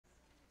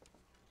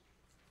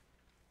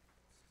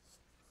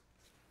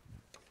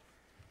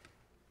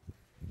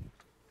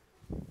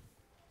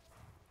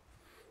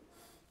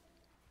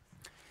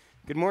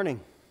Good morning.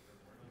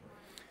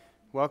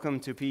 Welcome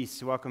to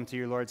Peace. Welcome to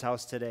your Lord's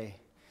house today.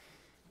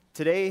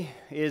 Today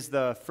is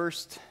the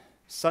first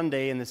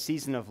Sunday in the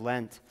season of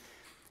Lent,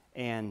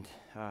 and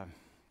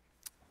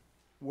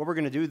what we're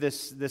going to do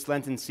this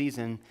Lenten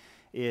season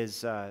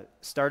is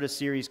start a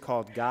series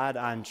called God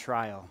on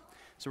Trial.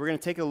 So we're going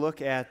to take a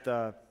look at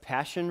the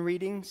Passion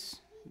readings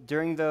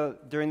during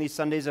these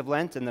Sundays of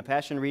Lent, and the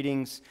Passion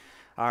readings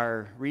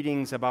are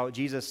readings about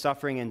Jesus'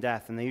 suffering and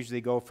death, and they usually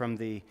go from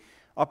the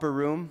upper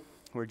room,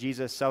 where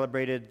Jesus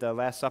celebrated the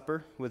Last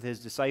Supper with his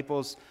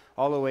disciples,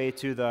 all the way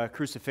to the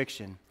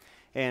crucifixion.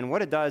 And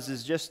what it does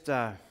is just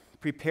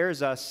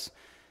prepares us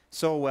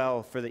so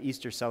well for the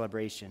Easter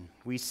celebration.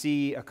 We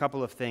see a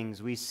couple of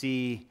things. We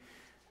see,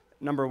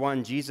 number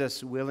one,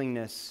 Jesus'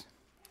 willingness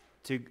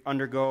to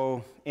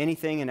undergo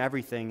anything and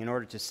everything in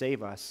order to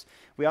save us.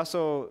 It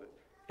also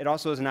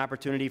is an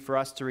opportunity for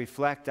us to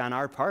reflect on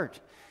our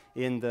part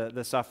in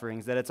the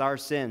sufferings, that it's our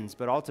sins,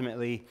 but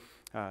ultimately,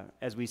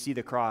 as we see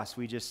the cross,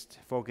 we just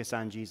focus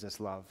on Jesus'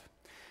 love.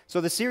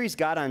 So the series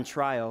God on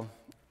Trial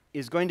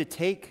is going to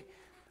take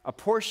a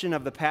portion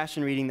of the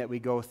Passion reading that we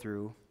go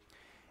through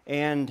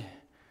and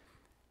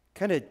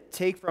kind of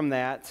take from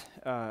that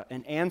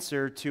an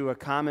answer to a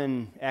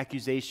common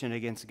accusation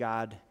against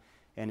God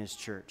and his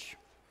church.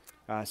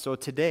 So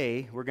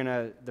today,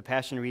 the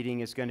Passion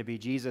reading is going to be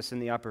Jesus in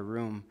the upper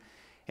room.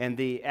 And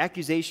the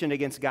accusation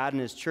against God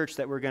and his church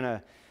that we're going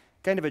to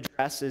kind of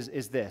address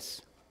is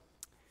this.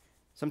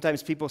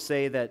 Sometimes people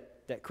say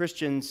that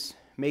Christians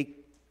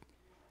make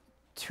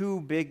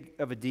too big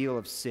of a deal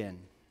of sin.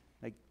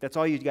 Like, that's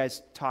all you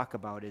guys talk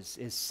about is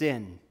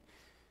sin.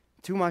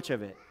 Too much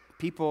of it.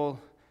 People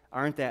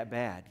aren't that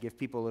bad. Give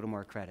people a little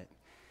more credit.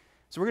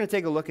 So we're going to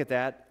take a look at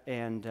that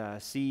and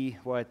see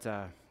what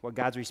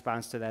God's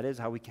response to that is,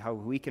 how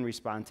we can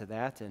respond to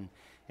that,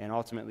 and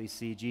ultimately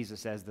see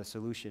Jesus as the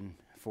solution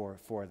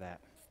for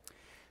that.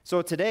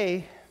 So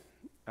today,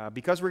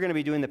 because we're going to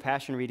be doing the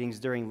Passion readings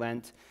during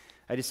Lent,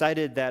 I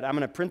decided that I'm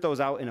going to print those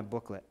out in a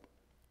booklet.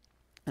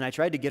 And I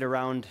tried to get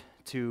around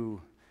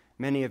to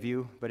many of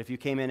you, but if you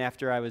came in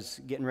after I was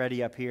getting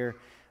ready up here,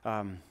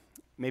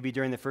 maybe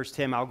during the first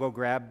hymn, I'll go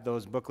grab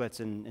those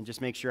booklets and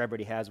just make sure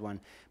everybody has one.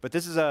 But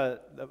this is a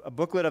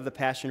booklet of the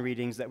Passion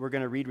readings that we're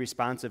going to read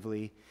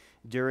responsively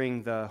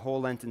during the whole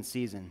Lenten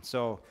season.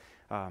 So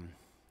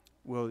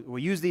we'll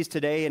use these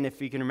today, and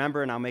if you can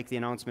remember, and I'll make the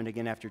announcement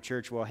again after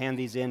church, we'll hand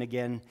these in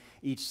again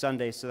each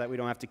Sunday so that we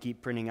don't have to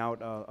keep printing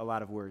out a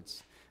lot of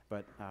words.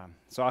 But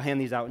so I'll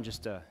hand these out in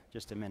just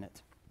a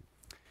minute.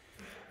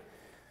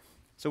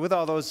 So with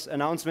all those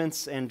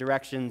announcements and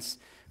directions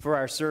for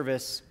our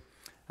service,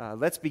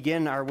 let's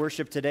begin our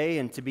worship today.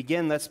 And to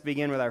begin, let's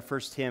begin with our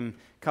first hymn,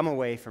 Come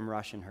Away from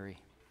Rush and Hurry.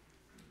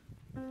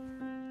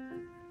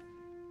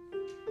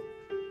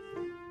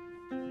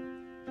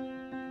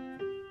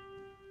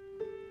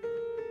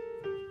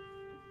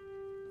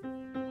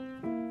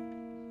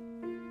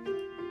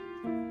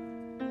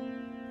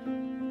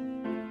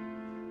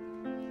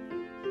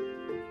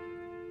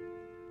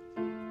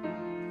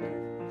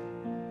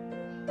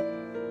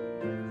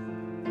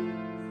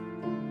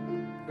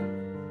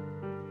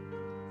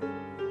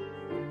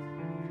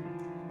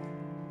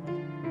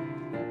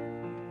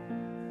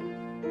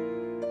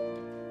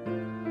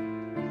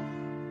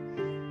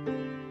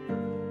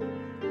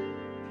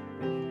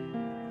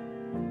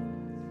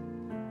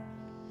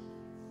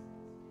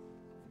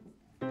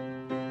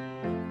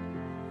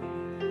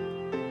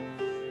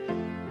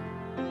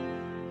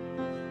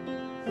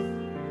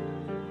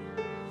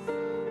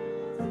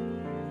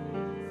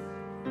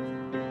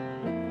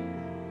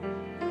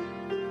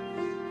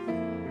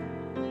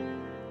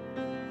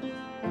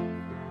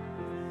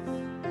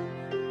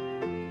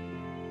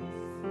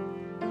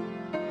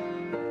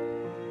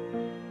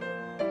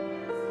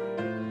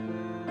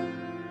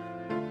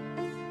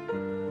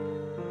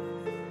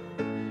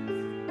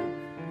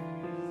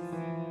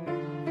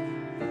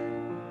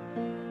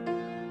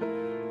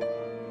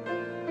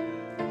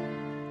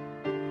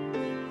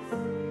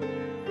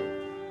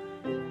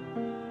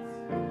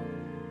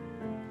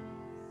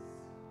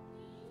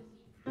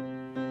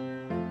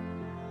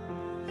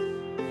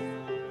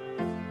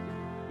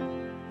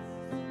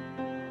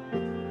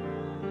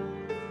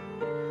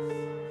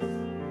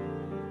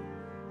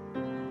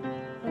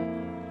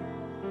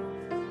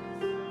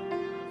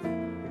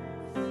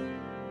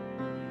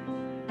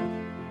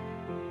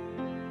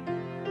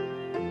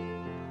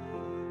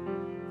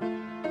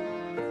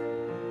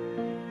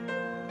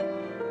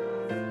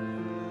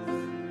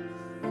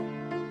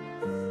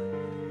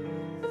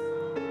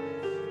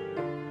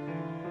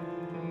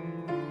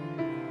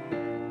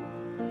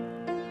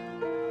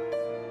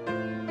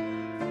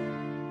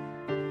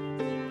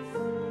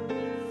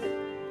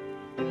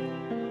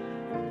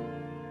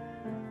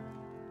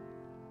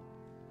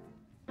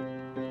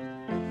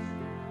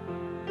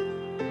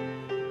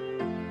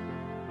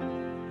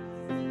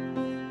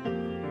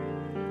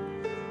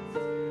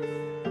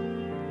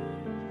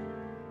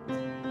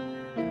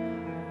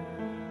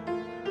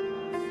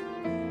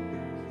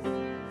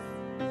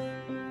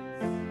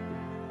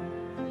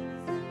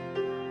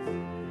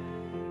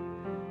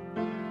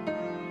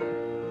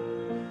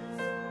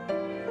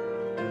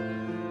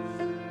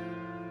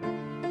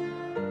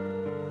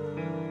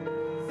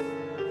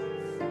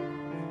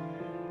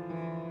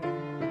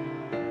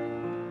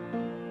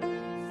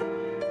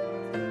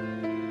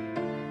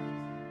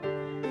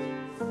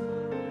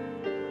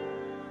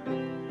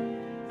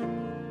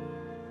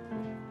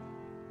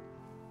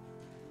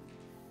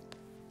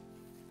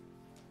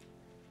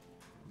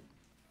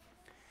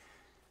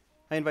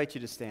 I invite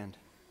you to stand.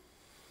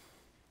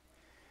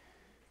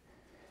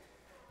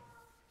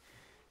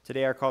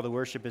 Today our call to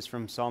worship is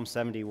from Psalm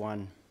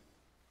 71.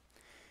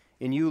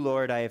 In you,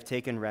 Lord, I have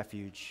taken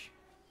refuge.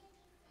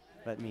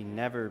 Let me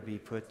never be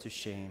put to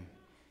shame.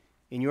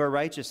 In your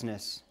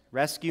righteousness,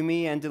 rescue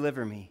me and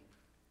deliver me.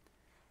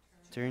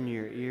 Turn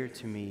your ear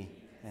to me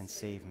and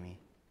save me.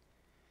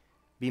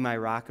 Be my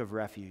rock of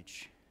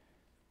refuge.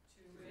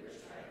 To which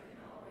I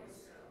can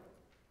always go.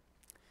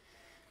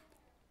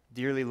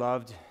 Dearly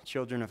loved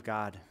children of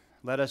God,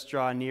 let us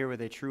draw near with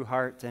a true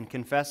heart and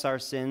confess our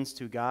sins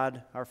to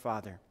God our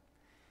Father,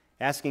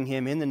 asking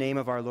him in the name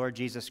of our Lord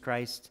Jesus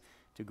Christ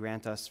to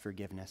grant us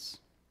forgiveness.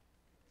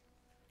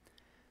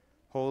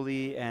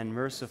 Holy and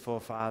merciful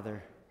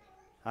Father,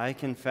 I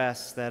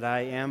confess that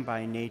I am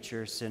by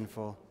nature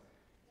sinful,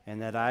 and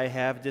that I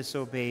have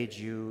disobeyed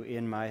you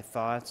in my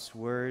thoughts,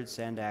 words,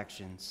 and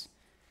actions.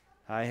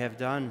 I have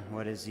done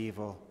what is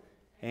evil,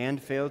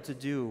 and failed to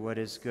do what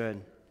is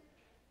good.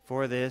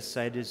 For this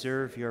I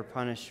deserve your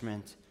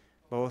punishment,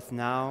 both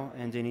now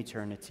and in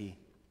eternity.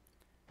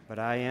 But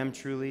I am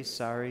truly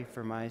sorry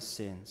for my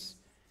sins,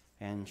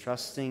 and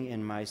trusting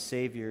in my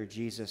Savior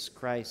Jesus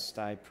Christ,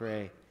 I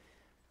pray,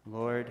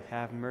 Lord,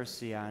 have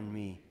mercy on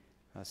me,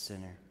 a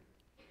sinner.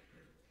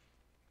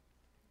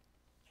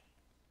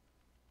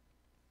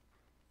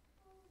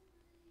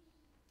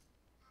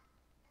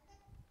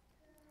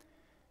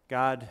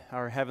 God,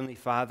 our Heavenly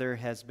Father,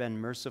 has been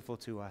merciful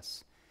to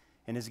us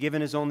and has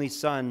given his only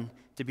Son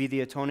to be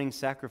the atoning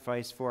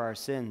sacrifice for our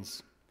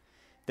sins.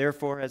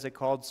 Therefore, as a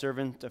called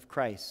servant of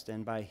Christ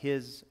and by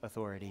his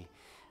authority,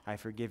 I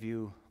forgive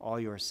you all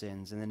your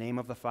sins in the name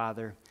of the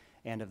Father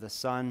and of the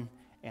Son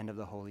and of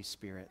the Holy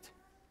Spirit.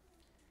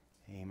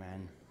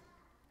 Amen.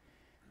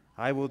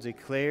 I will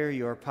declare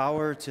your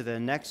power to the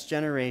next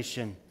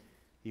generation,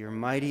 your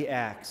mighty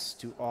acts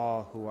to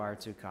all who are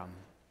to come.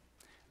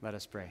 Let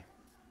us pray.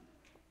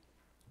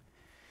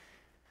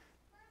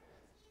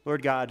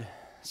 Lord God,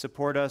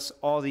 support us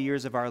all the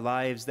years of our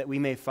lives that we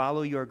may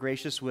follow your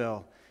gracious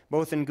will,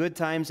 both in good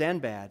times and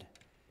bad,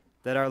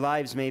 that our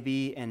lives may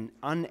be an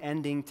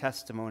unending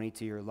testimony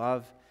to your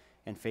love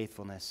and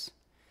faithfulness.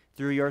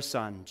 Through your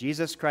Son,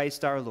 Jesus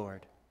Christ our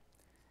Lord.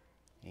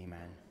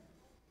 Amen.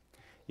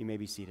 You may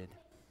be seated.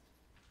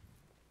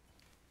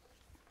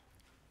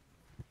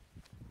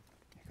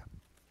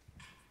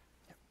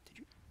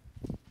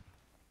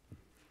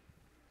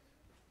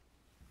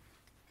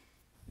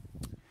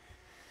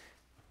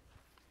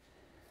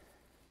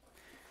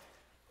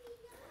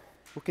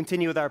 We'll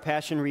continue with our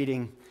Passion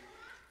reading.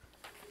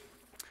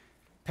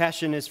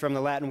 Passion is from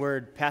the Latin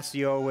word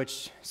passio,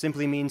 which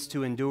simply means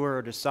to endure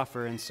or to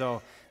suffer, and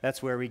so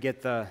that's where we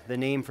get the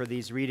name for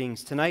these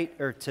readings.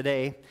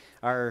 Today,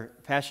 our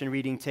Passion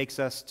reading takes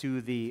us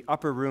to the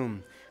upper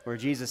room where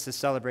Jesus is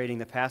celebrating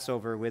the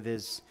Passover with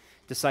his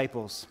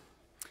disciples.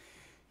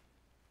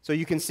 So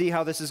you can see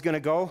how this is going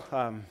to go.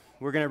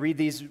 We're going to read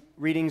these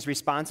readings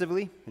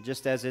responsively,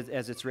 just as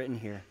it's written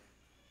here.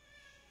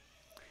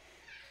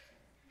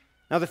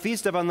 Now the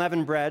feast of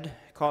unleavened bread,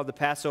 called the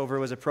Passover,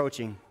 was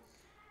approaching.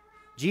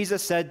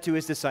 Jesus said to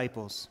his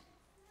disciples,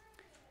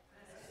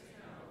 "As you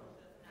know,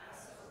 the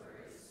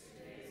Passover is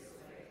 2 days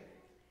away,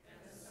 and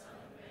the Son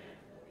of Man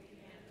will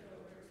be handed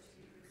over to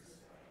be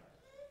crucified."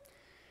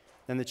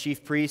 Then the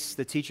chief priests,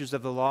 the teachers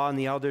of the law, and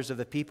the elders of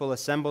the people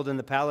assembled in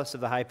the palace of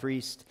the high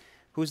priest,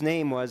 whose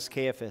name was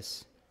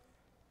Caiaphas.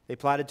 They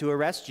plotted to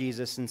arrest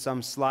Jesus in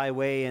some sly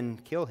way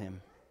and kill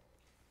him.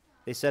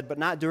 They said, "But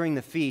not during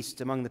the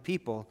feast among the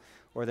people,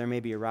 or there may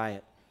be a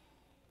riot."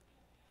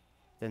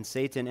 Then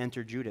Satan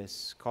entered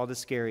Judas, called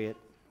Iscariot,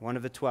 one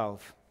of the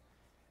 12.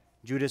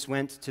 Judas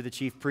went to the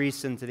chief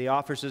priests and to the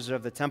officers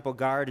of the temple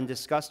guard and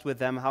discussed with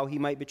them how he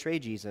might betray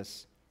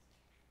Jesus.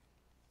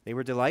 They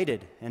were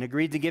delighted and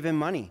agreed to give him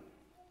money.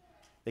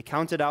 They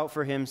counted out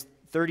for him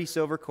 30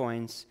 silver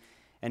coins,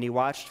 and he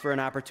watched for an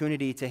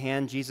opportunity to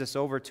hand Jesus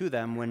over to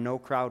them when no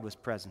crowd was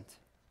present.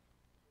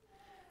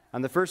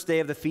 On the first day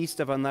of the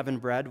Feast of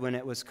Unleavened Bread, when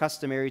it was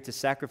customary to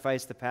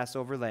sacrifice the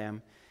Passover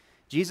lamb,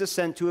 Jesus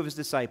sent 2 of his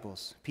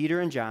disciples,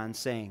 Peter and John,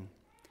 saying,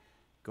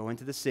 "Go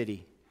into the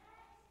city.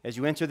 As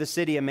you enter the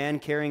city, a man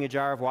carrying a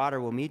jar of water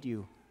will meet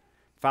you.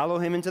 Follow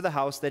him into the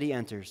house that he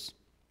enters.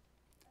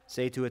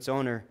 Say to its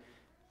owner,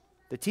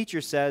 'The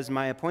teacher says,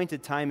 my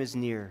appointed time is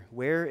near.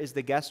 Where is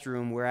the guest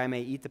room where I may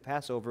eat the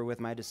Passover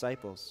with my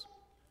disciples?'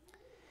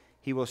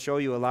 He will show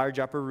you a large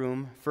upper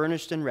room,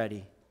 furnished and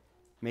ready.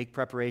 Make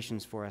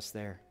preparations for us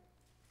there."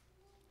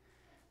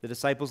 The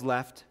disciples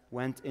left,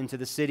 went into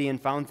the city, and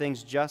found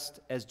things just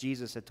as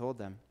Jesus had told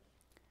them.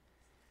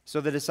 So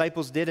the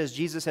disciples did as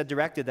Jesus had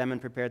directed them and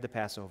prepared the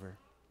Passover.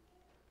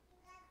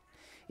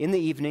 In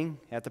the evening,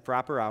 at the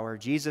proper hour,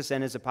 Jesus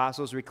and his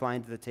apostles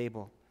reclined at the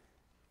table,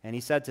 and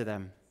he said to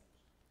them,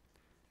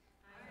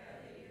 "I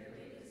have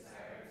eagerly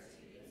desired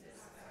to eat this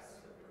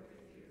Passover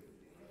with you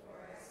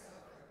before I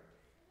suffer.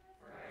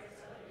 For I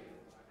tell you,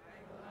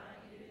 I will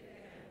not eat it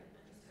again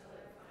until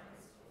it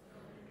finds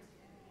fulfillment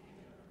in the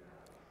kingdom of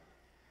God."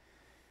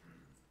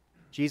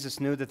 Jesus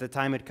knew that the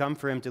time had come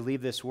for him to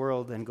leave this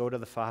world and go to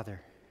the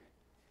Father.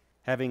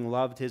 Having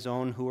loved his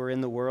own who were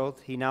in the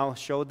world, he now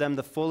showed them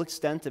the full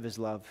extent of his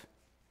love.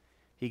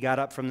 He got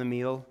up from the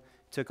meal,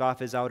 took off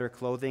his outer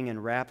clothing,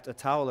 and wrapped a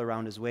towel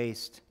around his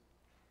waist.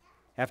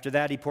 After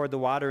that, he poured the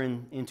water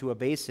into a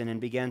basin and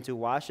began to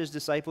wash his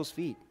disciples'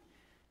 feet,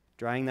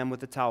 drying them with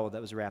the towel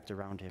that was wrapped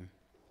around him.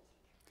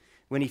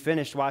 When he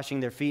finished washing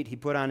their feet, he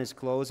put on his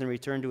clothes and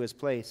returned to his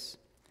place.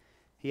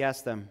 He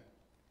asked them,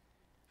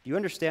 "Do you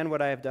understand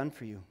what I have done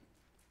for you?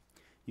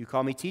 You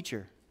call me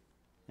teacher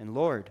and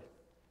Lord,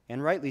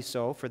 and rightly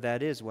so, for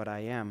that is what I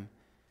am.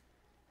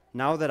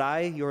 Now that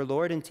I, your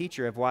Lord and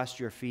teacher, have washed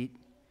your feet,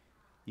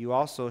 you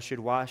also should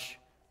wash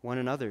one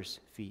another's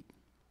feet.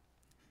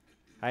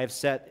 I have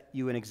set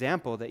you an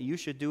example that you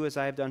should do as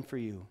I have done for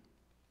you.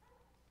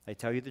 I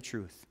tell you the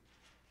truth.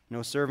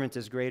 No servant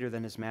is greater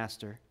than his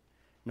master,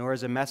 nor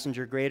is a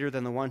messenger greater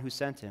than the one who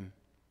sent him.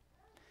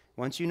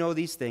 Once you know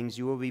these things,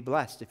 you will be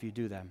blessed if you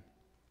do them."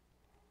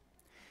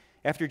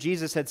 After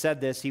Jesus had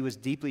said this, he was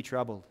deeply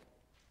troubled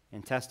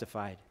and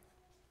testified,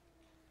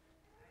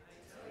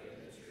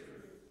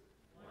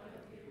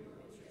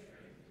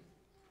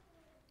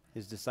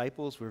 His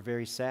disciples were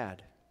very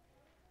sad.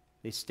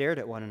 They stared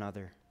at one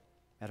another,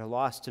 at a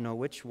loss to know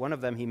which one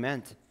of them he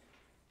meant.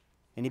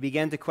 And they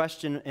began to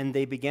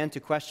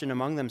question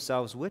among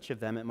themselves which of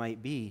them it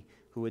might be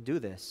who would do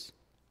this.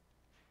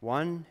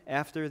 One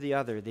after the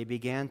other, they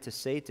began to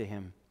say to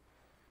him,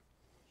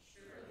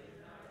 "Surely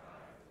not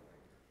I."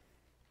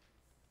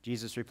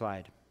 Jesus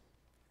replied,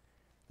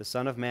 "The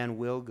Son of Man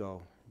will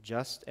go,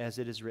 just as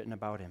it is written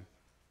about him.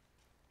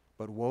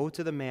 But woe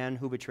to the man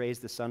who betrays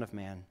the Son of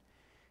Man.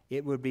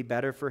 It would be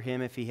better for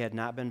him if he had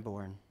not been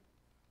born.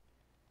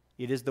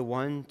 It is the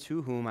one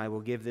to whom I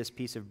will give this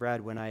piece of bread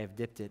when I have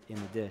dipped it in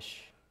the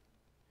dish."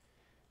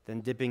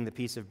 Then dipping the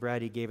piece of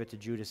bread, he gave it to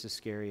Judas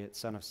Iscariot,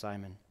 son of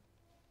Simon.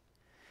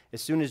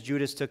 As soon as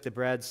Judas took the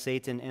bread,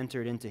 Satan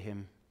entered into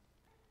him.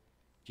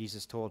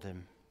 Jesus told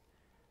him,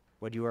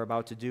 "What you are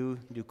about to do,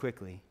 do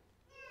quickly."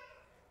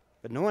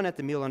 But no one at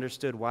the meal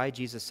understood why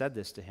Jesus said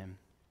this to him.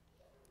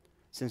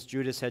 Since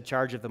Judas had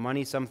charge of the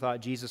money, some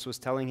thought Jesus was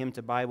telling him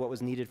to buy what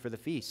was needed for the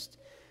feast,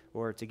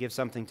 or to give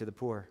something to the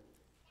poor.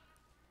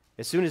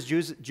 As soon as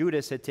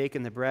Judas had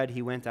taken the bread,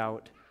 he went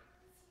out,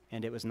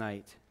 and it was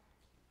night.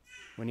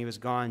 When he was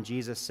gone,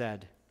 Jesus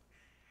said,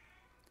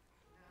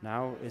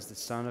 "Now is the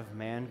Son of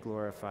Man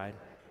glorified,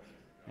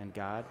 and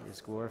God is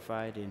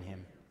glorified in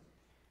him.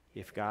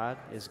 If God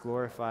is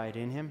glorified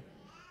in him,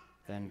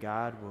 then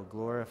God will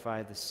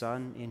glorify the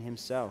Son in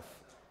himself,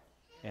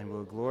 and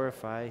will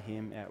glorify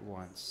him at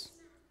once.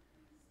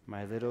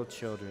 My little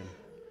children,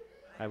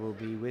 I will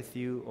be with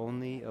you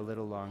only a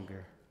little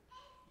longer.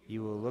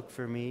 You will look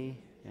for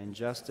me, and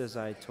just as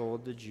I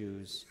told the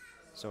Jews,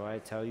 so I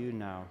tell you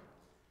now,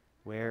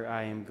 where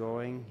I am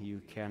going, you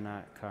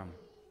cannot come.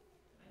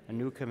 A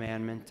new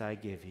commandment I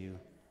give you,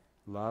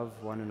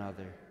 love one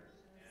another.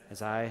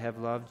 As I have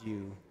loved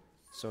you,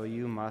 so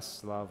you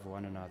must love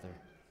one another.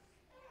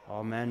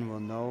 All men will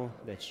know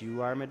that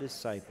you are my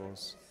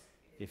disciples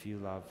if you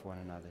love one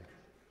another."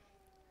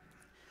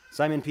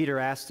 Simon Peter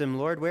asked him,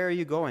 "Lord, where are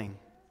you going?"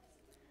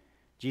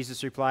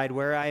 Jesus replied,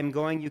 "Where I am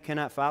going you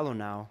cannot follow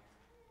now,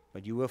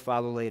 but you will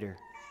follow later."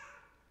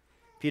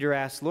 Peter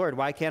asked, "Lord,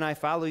 why can't I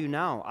follow you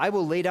now? I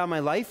will lay down my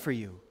life for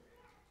you."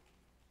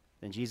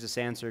 Then Jesus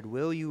answered,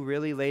 "Will you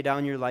really lay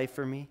down your life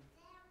for me?"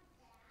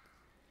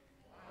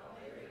 While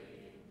they were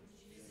eating,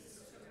 Jesus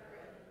took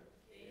bread,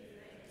 gave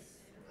thanks,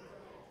 and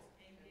broke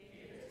it, and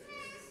gave it to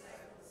his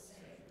disciples,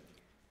 saying,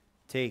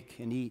 "Take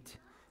and eat.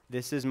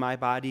 This is my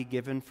body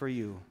given for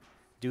you.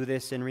 Do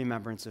this in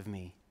remembrance of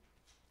me."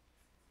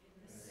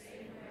 In the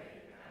same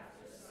way,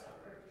 after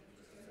supper,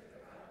 he took the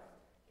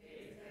cup,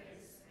 gave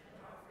thanks, and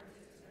offered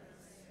it to them,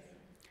 saying,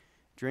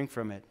 "Drink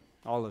from it,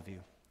 all of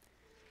you.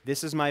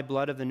 This is my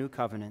blood of the new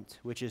covenant,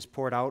 which is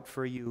poured out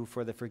for you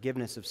for the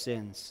forgiveness of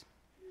sins.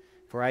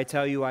 For I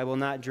tell you, I will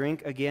not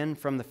drink again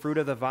from the fruit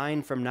of the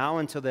vine from now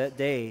until that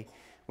day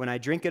when I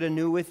drink it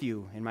anew with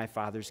you in my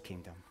Father's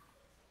kingdom."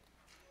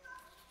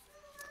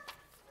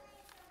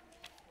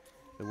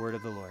 The word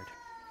of the Lord.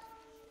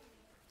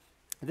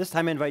 At this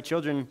time, I invite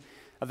children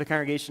of the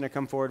congregation to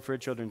come forward for a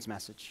children's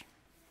message.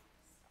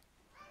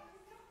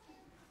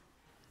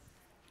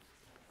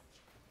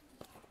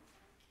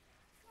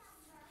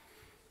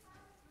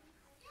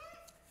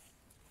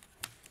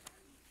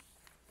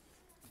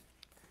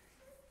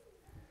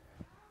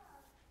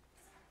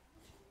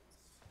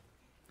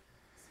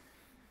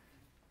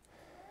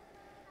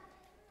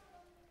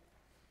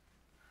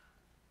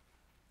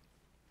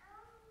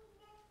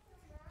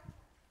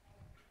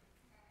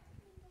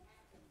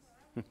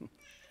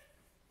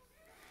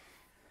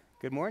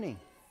 Good morning.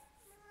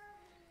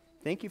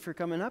 Thank you for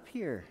coming up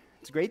here.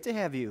 It's great to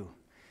have you.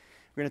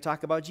 We're going to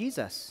talk about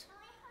Jesus.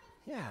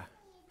 Yeah.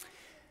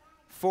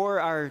 For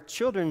our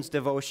children's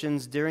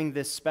devotions during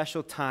this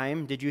special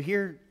time, did you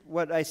hear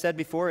what I said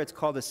before? It's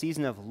called the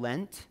season of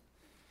Lent.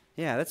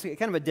 Yeah, that's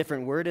kind of a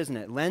different word, isn't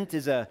it? Lent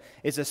is a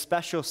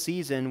special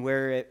season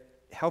where it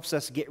helps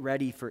us get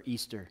ready for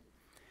Easter.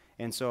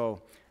 And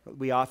so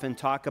we often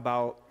talk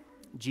about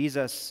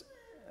Jesus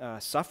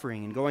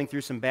suffering and going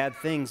through some bad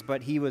things,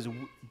 but he was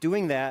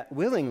doing that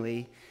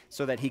willingly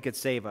so that he could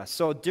save us.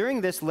 So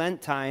during this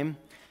Lent time,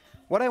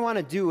 what I want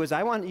to do is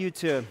I want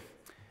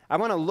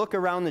to look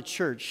around the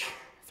church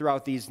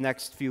throughout these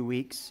next few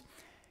weeks,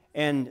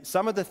 and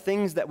some of the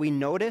things that we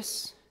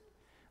notice,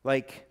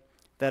 like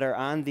that are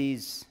on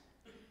these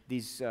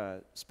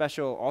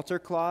special altar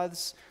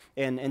cloths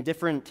and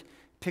different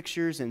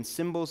pictures and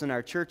symbols in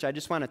our church, I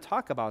just want to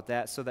talk about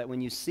that so that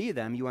when you see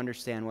them, you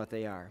understand what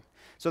they are.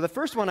 So the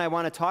first one I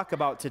want to talk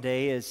about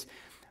today is,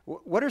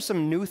 what are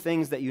some new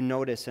things that you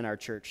notice in our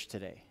church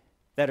today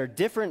that are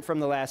different from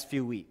the last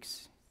few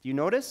weeks? Do you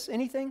notice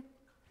anything?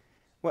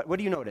 What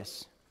do you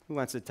notice? Who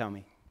wants to tell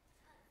me?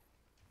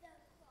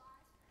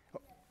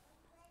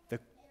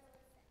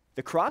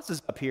 The cross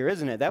is up here,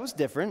 isn't it? That was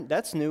different.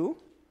 That's new.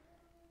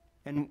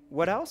 And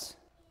what else?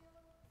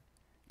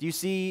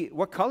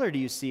 What color do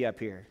you see up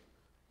here?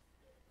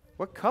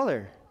 What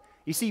color?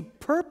 You see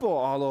purple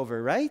all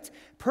over, right?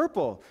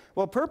 Purple.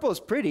 Well, purple is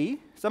pretty.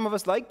 Some of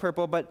us like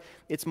purple, but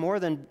it's more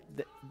than...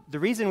 The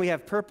reason we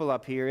have purple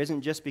up here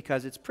isn't just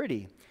because it's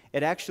pretty.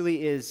 It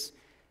actually is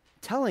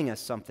telling us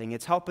something.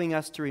 It's helping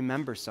us to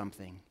remember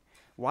something.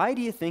 Why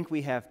do you think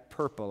we have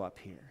purple up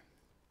here?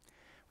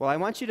 Well, I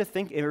want you to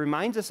think, it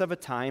reminds us of a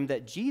time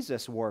that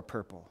Jesus wore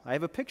purple. I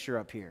have a picture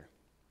up here.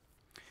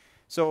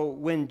 So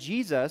when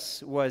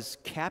Jesus was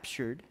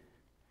captured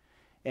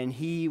and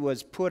he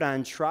was put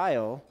on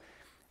trial,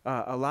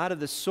 a lot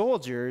of the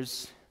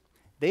soldiers,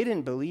 they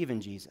didn't believe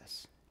in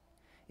Jesus.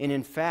 And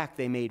in fact,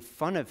 they made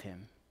fun of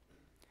him.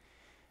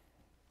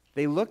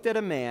 They looked at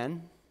a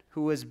man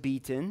who was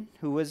beaten,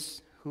 who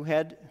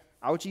had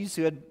ouchies,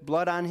 who had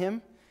blood on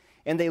him,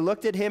 and they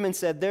looked at him and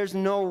said, there's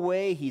no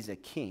way he's a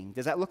king.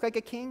 Does that look like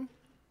a king?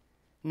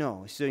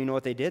 No. So you know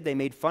what they did? They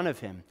made fun of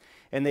him.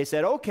 And they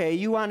said, okay,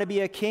 you want to be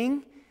a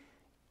king?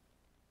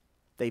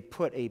 They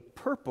put a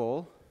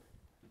purple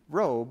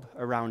robe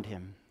around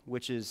him,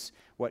 which is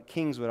what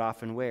kings would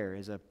often wear,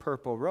 is a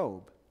purple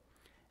robe.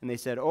 And they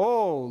said,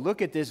 oh,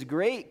 look at this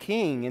great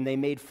king. And they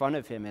made fun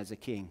of him as a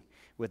king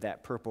with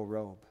that purple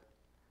robe.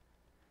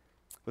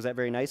 Was that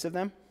very nice of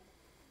them?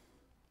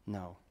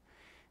 No.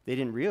 They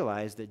didn't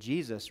realize that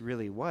Jesus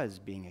really was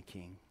being a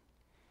king.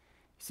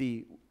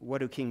 See, what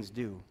do kings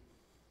do?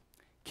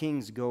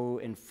 Kings go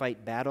and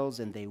fight battles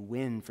and they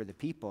win for the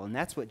people. And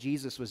that's what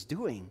Jesus was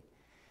doing.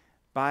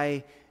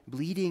 By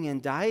bleeding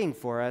and dying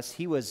for us,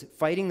 he was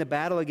fighting the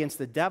battle against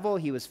the devil.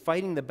 He was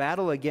fighting the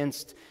battle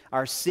against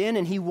our sin,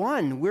 and he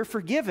won. We're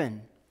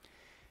forgiven.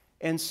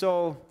 And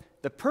so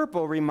the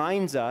purple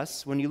reminds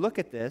us, when you look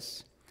at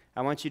this,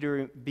 I want you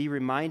to be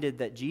reminded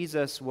that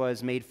Jesus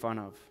was made fun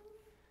of,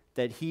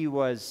 that he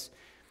was,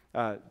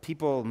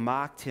 people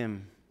mocked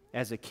him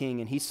as a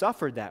king, and he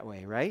suffered that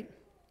way, right?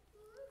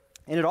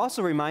 And it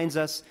also reminds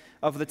us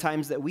of the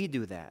times that we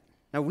do that.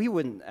 Now, we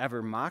wouldn't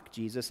ever mock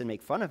Jesus and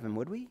make fun of him,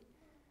 would we?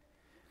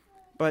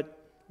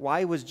 But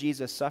why was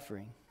Jesus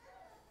suffering?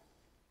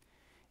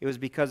 It was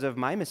because of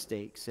my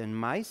mistakes and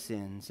my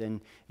sins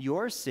and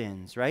your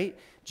sins, right?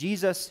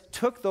 Jesus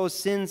took those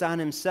sins on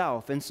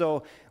himself. And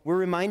so we're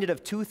reminded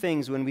of two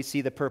things when we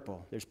see the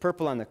purple. There's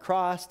purple on the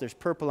cross, there's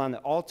purple on the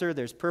altar,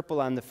 there's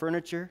purple on the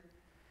furniture.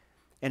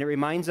 And it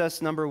reminds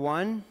us, number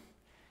one,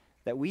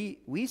 that we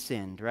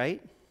sinned, right?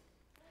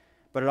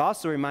 But it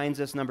also reminds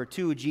us, number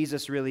two,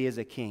 Jesus really is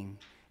a king,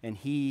 and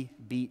he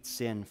beat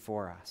sin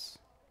for us.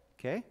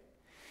 Okay?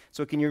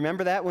 So can you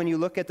remember that when you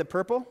look at the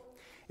purple?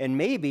 And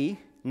maybe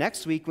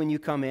next week when you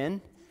come in,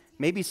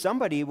 maybe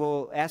somebody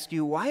will ask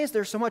you, why is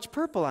there so much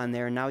purple on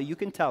there? And now you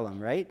can tell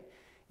them, right?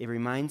 It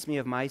reminds me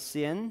of my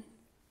sin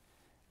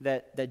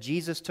that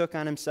Jesus took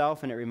on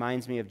himself, and it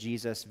reminds me of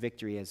Jesus'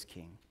 victory as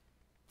king.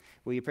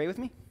 Will you pray with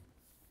me?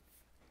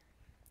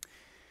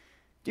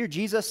 Dear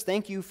Jesus,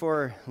 thank you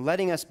for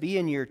letting us be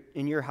in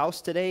your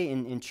house today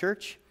in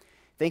church.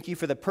 Thank you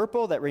for the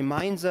purple that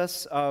reminds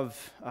us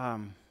of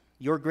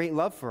your great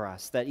love for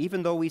us, that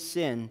even though we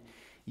sin,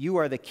 you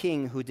are the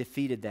king who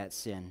defeated that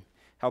sin.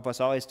 Help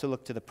us always to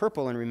look to the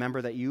purple and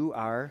remember that you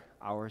are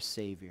our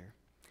Savior.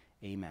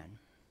 Amen.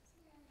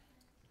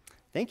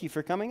 Thank you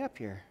for coming up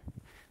here.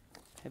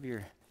 Have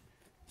your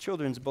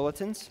children's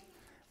bulletins.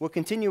 We'll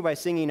continue by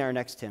singing our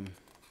next hymn.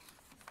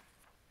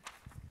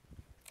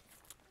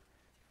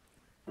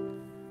 All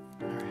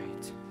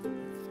right.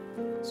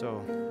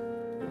 So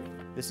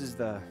this is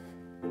the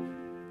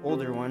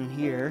older one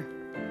here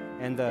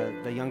and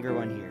the younger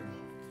one here.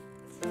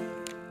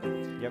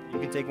 Yep, you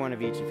can take one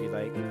of each if you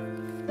like.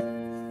 I'm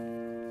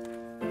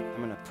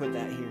going to put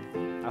that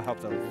here. I'll help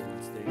the little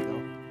ones. There you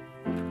go.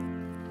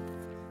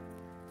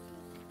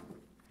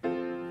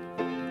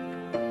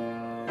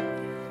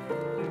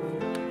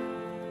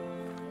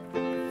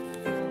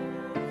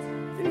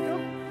 There you go.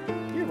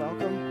 You're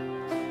welcome.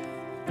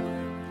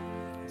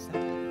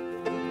 All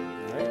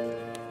right.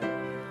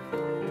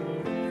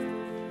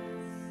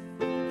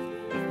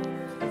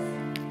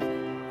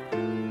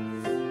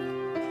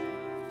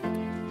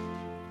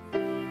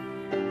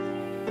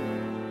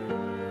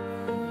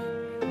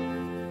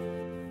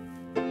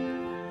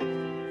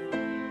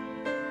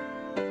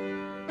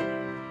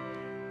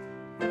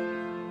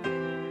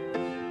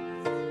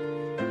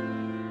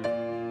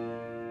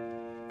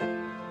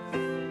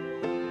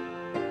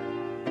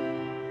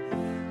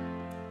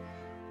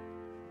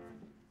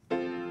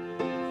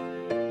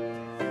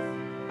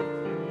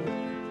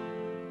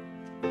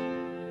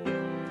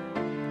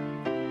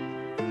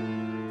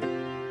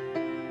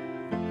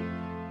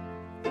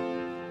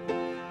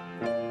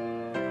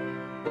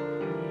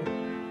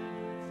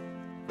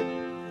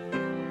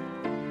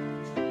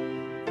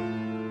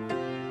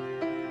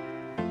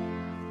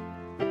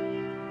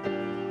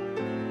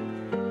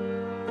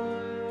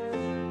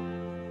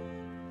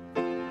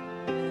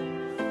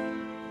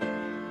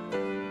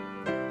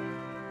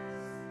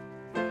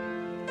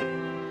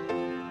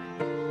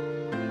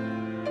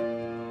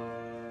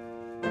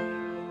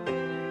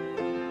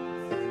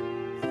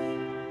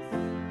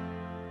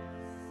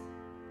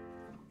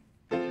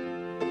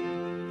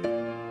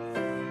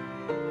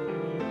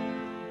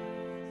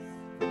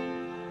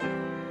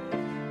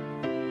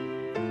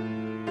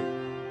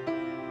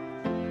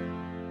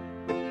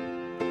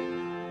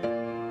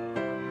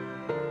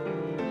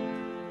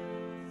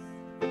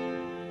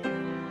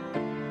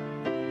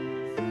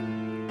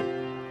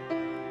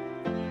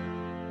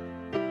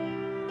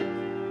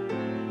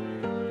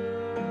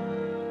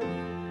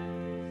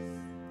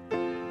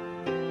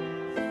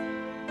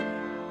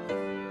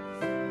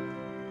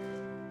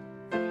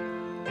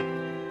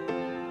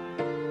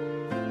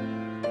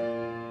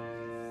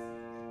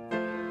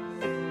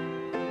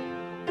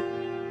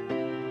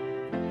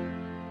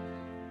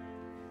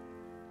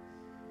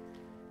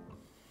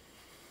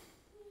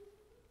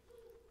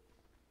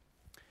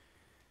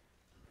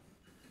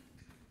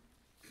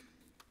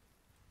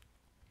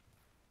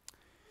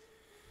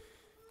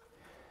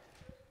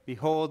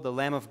 Behold the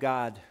Lamb of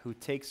God who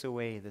takes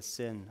away the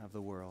sin of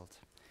the world.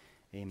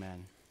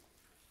 Amen.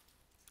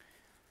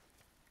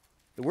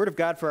 The Word of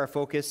God for our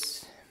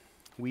focus,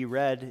 we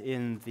read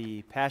in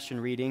the Passion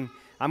reading.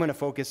 I'm going to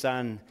focus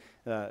on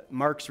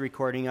Mark's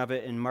recording of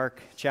it in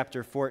Mark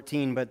chapter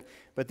 14,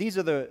 but these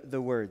are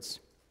the words.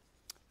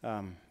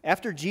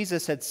 After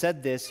Jesus had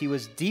said this, he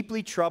was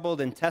deeply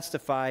troubled and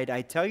testified,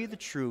 "I tell you the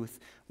truth,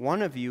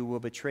 one of you will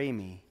betray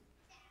me."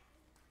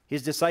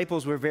 His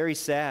disciples were very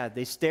sad.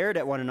 They stared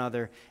at one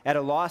another, at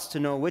a loss to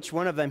know which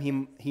one of them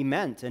he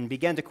meant, and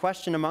began to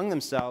question among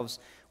themselves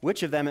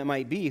which of them it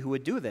might be who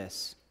would do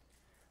this.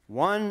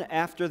 One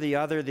after the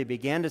other, they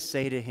began to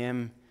say to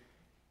him,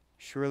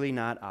 "Surely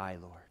not I,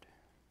 Lord."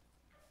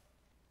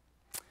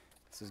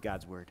 This is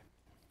God's word.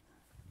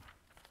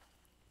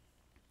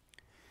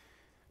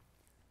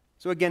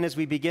 So again, as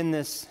we begin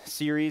this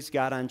series,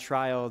 God on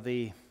Trial,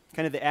 the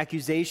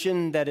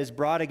accusation that is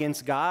brought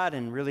against God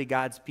and really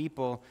God's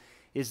people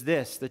is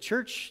this: the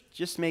church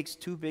just makes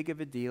too big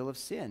of a deal of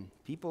sin.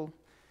 People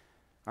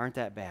aren't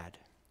that bad.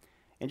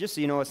 And just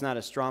so you know, it's not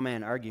a straw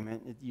man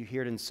argument. You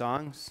hear it in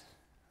songs,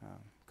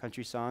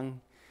 country song.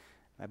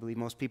 I believe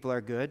most people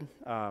are good.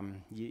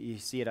 You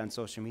see it on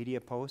social media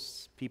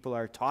posts. People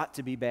are taught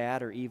to be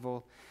bad or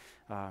evil.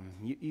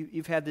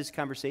 You've had these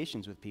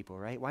conversations with people,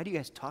 right? Why do you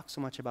guys talk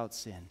so much about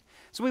sin?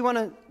 So we want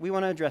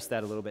to address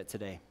that a little bit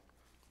today.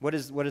 What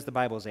is the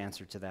Bible's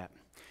answer to that?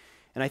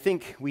 And I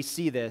think we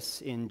see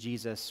this in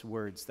Jesus'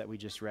 words that we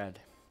just read.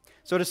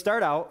 So to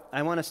start out,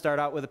 I want to start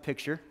out with a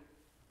picture.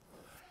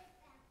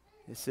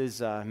 This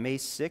is May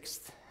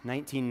 6th,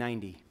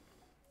 1990.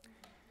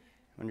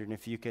 Wondering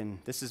if you can,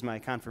 this is my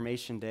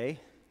confirmation day.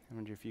 I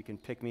wonder if you can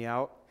pick me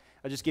out.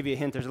 I'll just give you a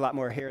hint. There's a lot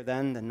more hair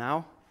then than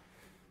now.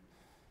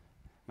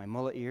 My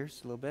mullet ears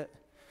a little bit.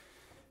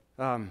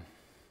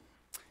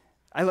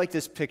 I like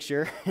this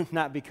picture,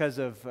 not because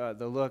of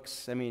the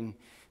looks. I mean,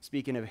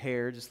 speaking of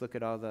hair, just look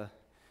at all the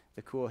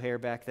cool hair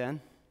back then.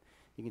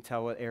 You can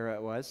tell what era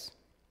it was.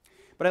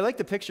 But I like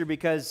the picture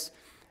because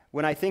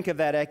when I think of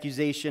that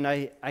accusation,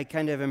 I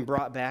kind of am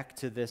brought back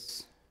to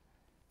this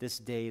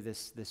day,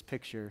 this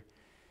picture,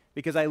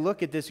 because I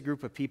look at this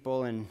group of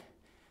people and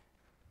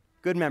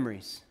good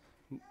memories,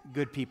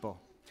 good people.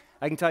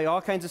 I can tell you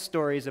all kinds of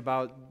stories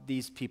about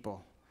these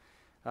people.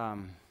 I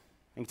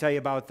can tell you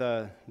about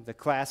the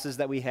classes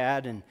that we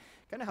had and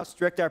kind of how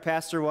strict our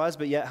pastor was,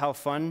 but yet how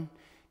fun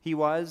he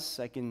was.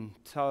 I can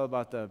tell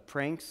about the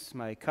pranks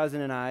my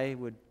cousin and I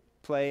would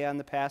play on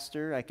the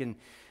pastor. I can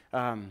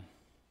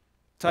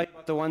tell you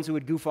about the ones who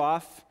would goof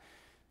off,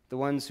 the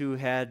ones who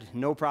had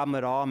no problem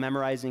at all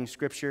memorizing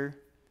Scripture.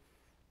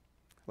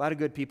 A lot of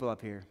good people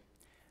up here.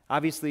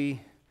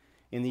 Obviously,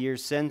 in the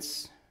years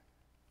since,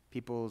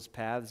 people's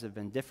paths have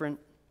been different,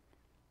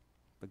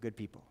 but good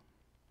people.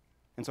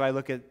 And so I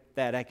look at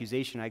that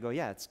accusation, I go,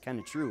 yeah, it's kind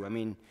of true. I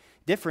mean,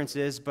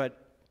 differences,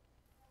 but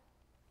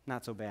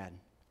not so bad.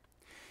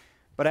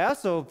 But I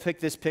also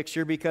picked this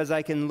picture because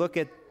I can look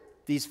at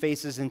these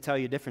faces and tell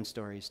you different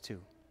stories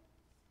too.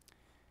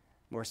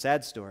 More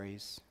sad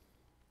stories.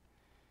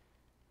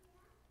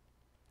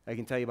 I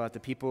can tell you about the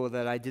people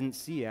that I didn't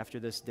see after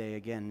this day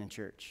again in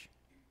church.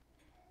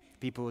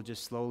 People who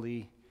just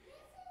slowly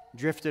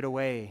drifted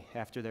away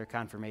after their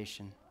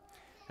confirmation.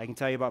 I can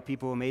tell you about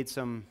people who made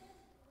some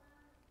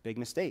big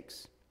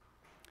mistakes.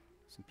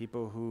 Some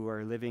people who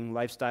are living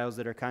lifestyles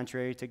that are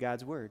contrary to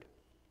God's word.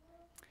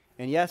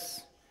 And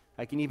yes,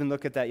 I can even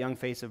look at that young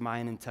face of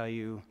mine and tell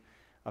you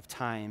of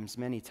times,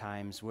 many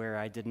times, where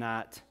I did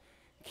not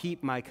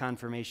keep my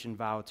confirmation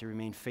vow to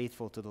remain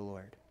faithful to the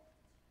Lord.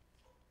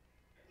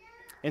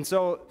 And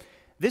so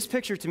this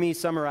picture to me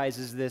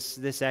summarizes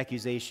this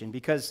accusation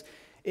because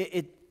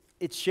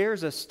it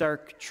shares a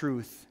stark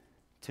truth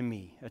to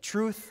me, a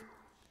truth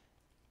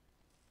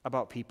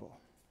about people.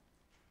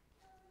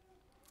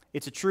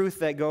 It's a truth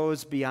that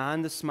goes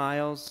beyond the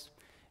smiles,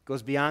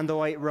 goes beyond the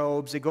white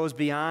robes, it goes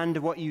beyond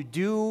what you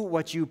do,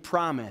 what you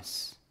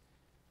promise.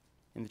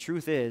 And the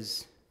truth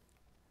is,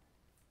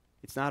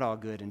 it's not all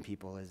good in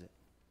people, is it?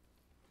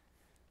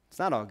 It's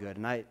not all good,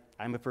 and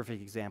I'm a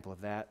perfect example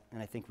of that,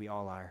 and I think we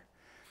all are.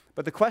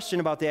 But the question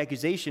about the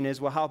accusation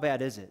is, well, how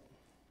bad is it?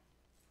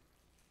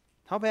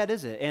 How bad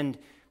is it? And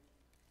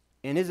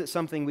is it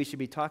something we should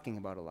be talking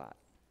about a lot?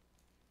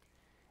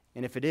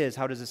 And if it is,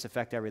 how does this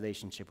affect our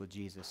relationship with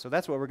Jesus? So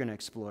that's what we're going to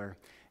explore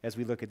as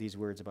we look at these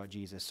words about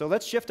Jesus. So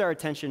let's shift our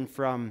attention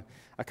from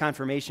a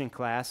confirmation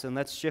class, and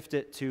let's shift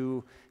it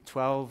to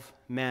 12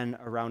 men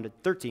around it,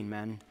 13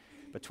 men,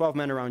 but 12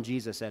 men around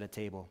Jesus at a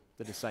table,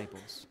 the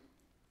disciples.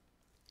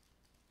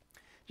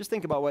 Just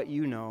think about what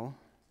you know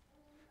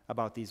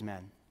about these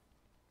men.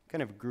 What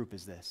kind of group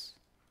is this?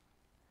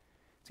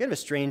 It's kind of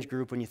a strange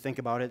group when you think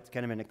about it. It's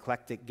kind of an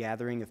eclectic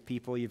gathering of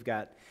people. You've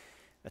got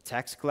a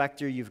tax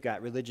collector, you've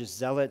got religious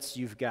zealots,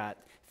 you've got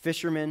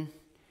fishermen,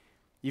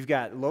 you've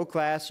got low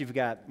class, you've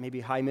got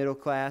maybe high middle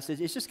class.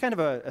 It's just kind of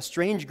a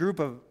strange group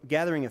of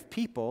gathering of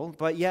people,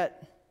 but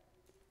yet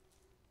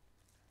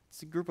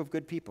it's a group of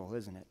good people,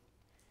 isn't it?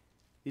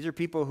 These are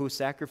people who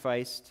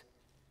sacrificed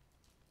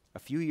a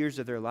few years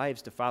of their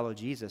lives to follow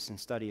Jesus and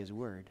study his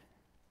word.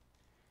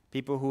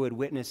 People who would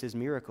witness his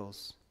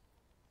miracles.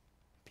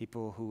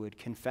 People who would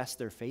confess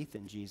their faith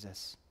in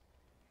Jesus.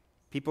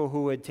 People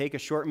who would take a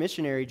short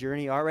missionary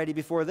journey already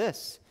before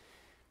this.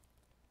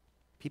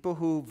 People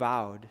who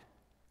vowed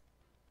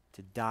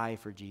to die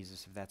for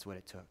Jesus if that's what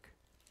it took.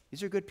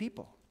 These are good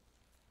people.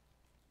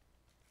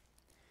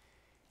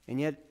 And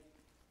yet,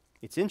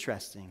 it's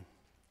interesting.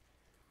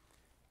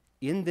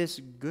 In this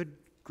good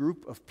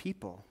group of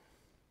people,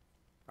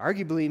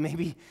 arguably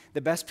maybe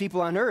the best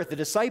people on earth, the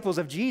disciples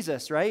of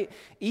Jesus, right?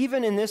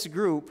 Even in this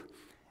group,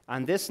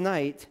 on this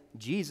night,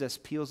 Jesus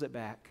peels it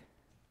back.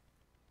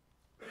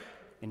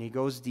 And he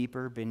goes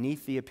deeper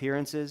beneath the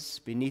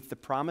appearances, beneath the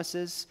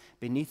promises,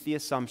 beneath the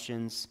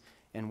assumptions.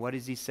 And what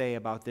does he say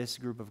about this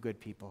group of good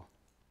people?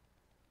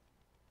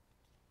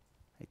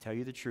 I tell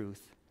you the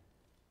truth,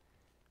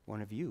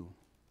 one of you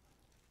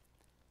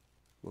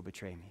will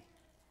betray me.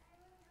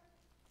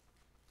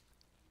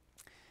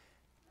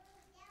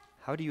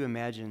 How do you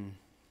imagine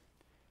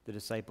the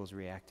disciples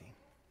reacting?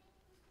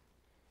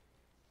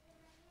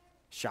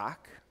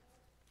 Shock?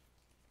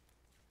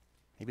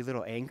 Maybe a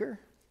little anger?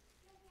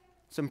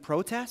 Some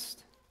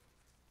protest?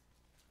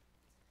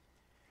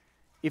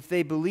 If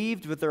they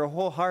believed with their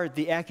whole heart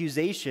the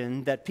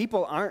accusation that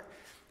people aren't,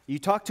 you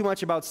talk too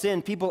much about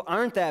sin, people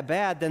aren't that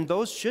bad, then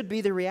those should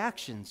be the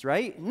reactions,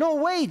 right? No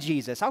way,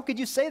 Jesus. How could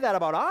you say that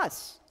about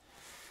us?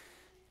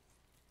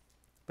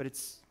 But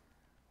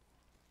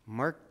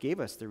Mark gave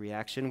us the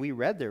reaction. We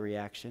read their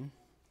reaction.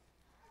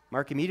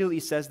 Mark immediately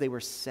says they were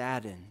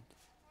saddened.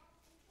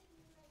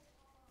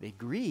 They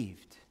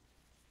grieved.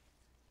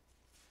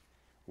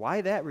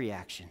 Why that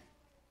reaction?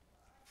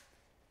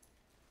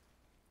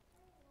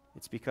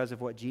 It's because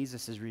of what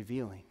Jesus is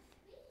revealing.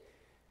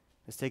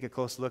 Let's take a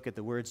close look at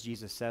the words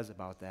Jesus says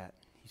about that.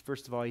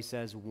 First of all, he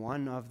says,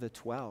 one of the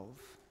 12,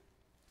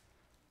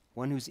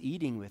 one who's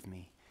eating with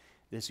me.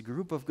 This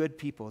group of good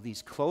people,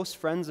 these close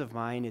friends of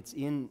mine, it's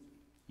in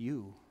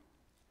you.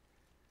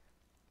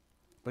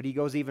 But he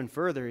goes even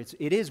further.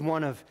 It is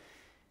one of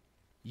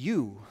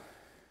you,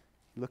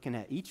 looking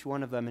at each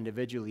one of them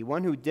individually,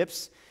 one who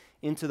dips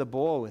into the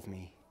bowl with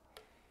me.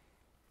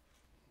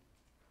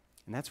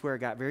 And that's where it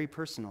got very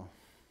personal.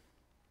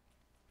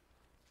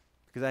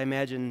 Because I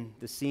imagine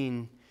the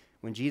scene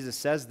when Jesus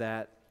says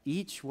that,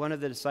 each one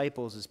of the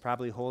disciples is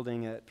probably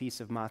holding a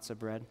piece of matzah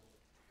bread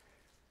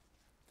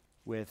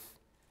with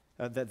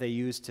that they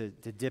used to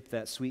dip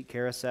that sweet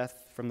karaseth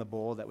from the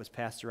bowl that was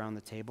passed around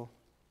the table.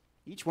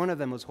 Each one of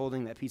them was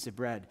holding that piece of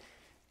bread,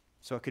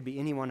 so it could be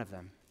any one of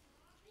them.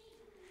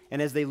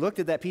 And as they looked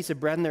at that piece of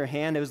bread in their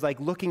hand, it was like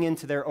looking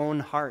into their own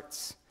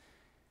hearts.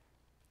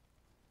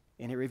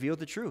 And it revealed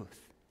the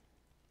truth.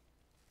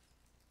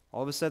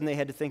 All of a sudden, they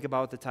had to think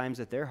about the times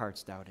that their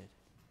hearts doubted,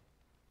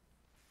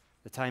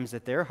 the times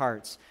that their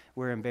hearts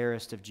were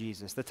embarrassed of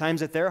Jesus, the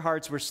times that their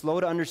hearts were slow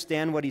to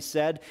understand what he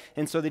said,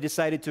 and so they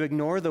decided to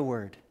ignore the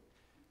word.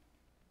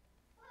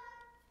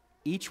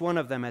 Each one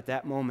of them at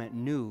that moment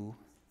knew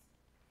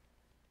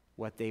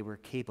what they were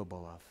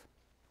capable of.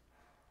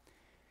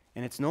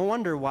 And it's no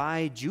wonder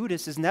why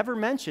Judas is never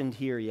mentioned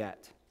here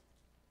yet.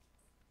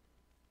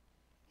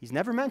 He's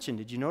never mentioned.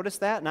 Did you notice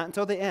that? Not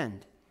until the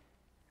end.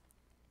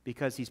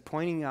 Because he's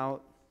pointing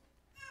out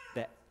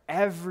that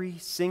every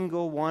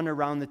single one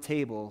around the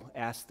table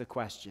asked the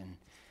question,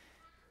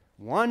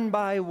 one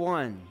by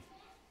one,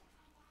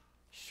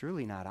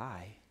 surely not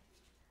I.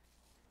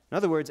 In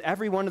other words,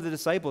 every one of the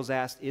disciples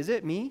asked, is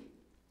it me?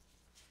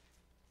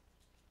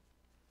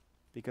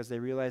 Because they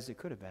realized it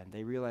could have been.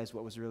 They realized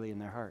what was really in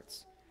their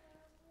hearts.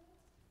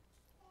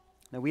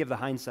 Now, we have the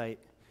hindsight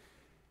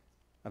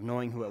of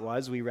knowing who it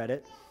was. We read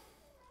it.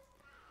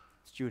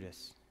 It's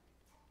Judas.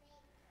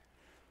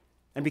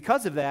 And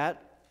because of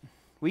that,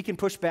 we can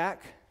push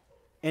back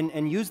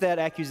and use that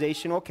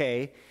accusation.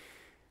 Okay,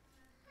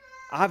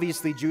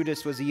 obviously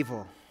Judas was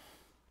evil,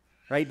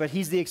 right? But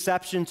he's the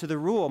exception to the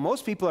rule.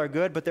 Most people are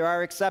good, but there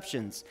are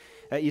exceptions.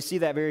 You see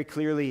that very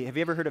clearly. Have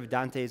you ever heard of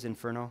Dante's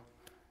Inferno?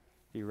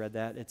 Have you read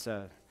that? It's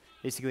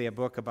basically a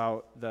book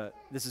about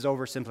this is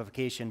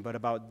oversimplification, but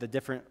about the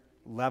different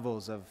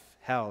levels of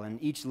hell,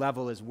 and each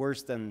level is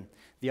worse than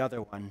the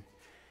other one.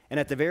 And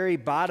at the very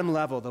bottom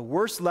level, the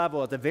worst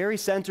level, at the very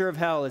center of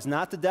hell, is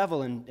not the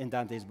devil in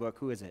Dante's book.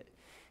 Who is it?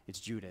 It's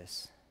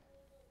Judas.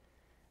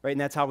 Right? And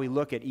that's how we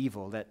look at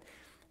evil, that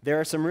there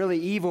are some really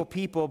evil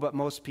people, but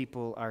most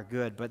people are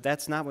good. But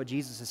that's not what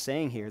Jesus is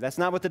saying here. That's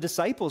not what the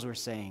disciples were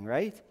saying,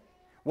 right?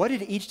 What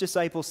did each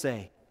disciple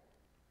say?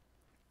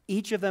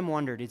 Each of them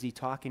wondered, is he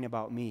talking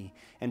about me?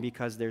 And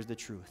because there's the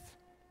truth.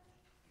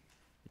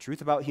 The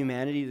truth about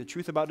humanity, the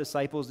truth about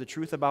disciples, the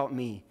truth about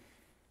me.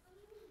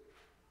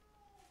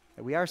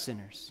 That we are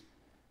sinners.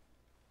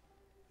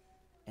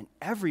 And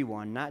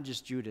everyone, not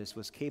just Judas,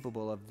 was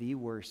capable of the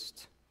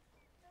worst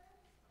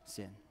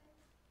sin.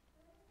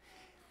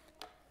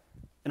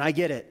 And I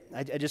get it.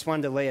 I just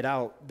wanted to lay it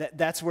out.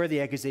 That's where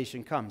the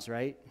accusation comes,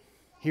 right?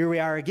 Here we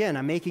are again.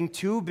 I'm making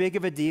too big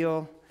of a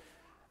deal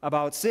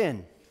about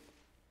sin.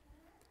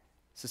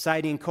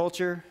 Society and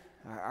culture,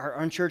 our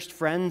unchurched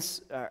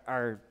friends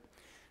are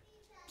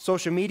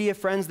social media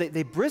friends,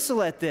 they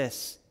bristle at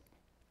this.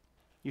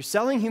 You're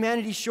selling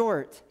humanity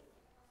short.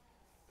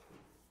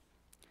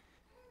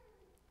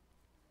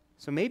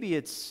 So maybe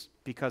it's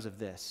because of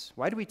this.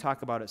 Why do we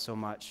talk about it so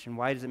much, and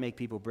why does it make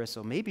people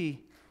bristle?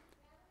 Maybe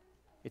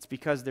it's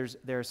because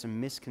there are some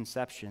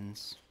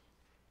misconceptions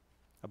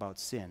about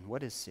sin.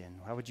 What is sin?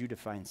 How would you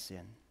define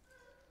sin?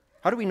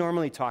 How do we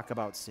normally talk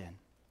about sin?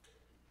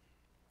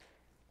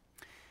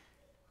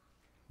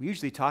 We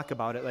usually talk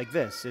about it like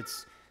this.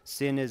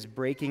 Sin is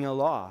breaking a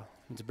law.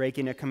 It's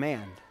breaking a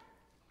command,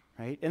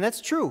 right? And that's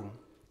true.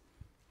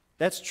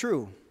 That's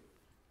true.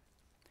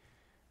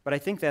 But I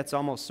think that's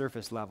almost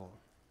surface level.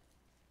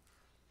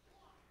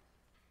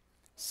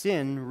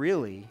 Sin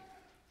really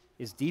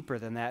is deeper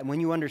than that. And when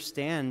you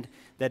understand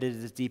that it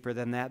is deeper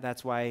than that,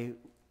 that's why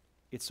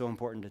it's so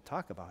important to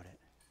talk about it.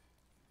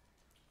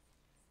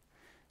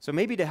 So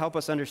maybe to help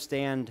us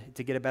understand,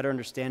 to get a better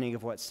understanding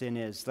of what sin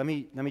is, let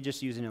me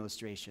just use an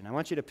illustration. I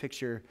want you to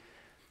picture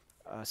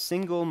a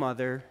single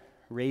mother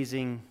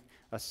raising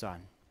a son.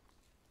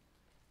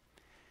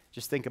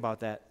 Just think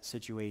about that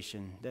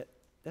situation.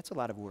 That's a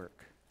lot of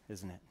work,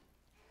 isn't it?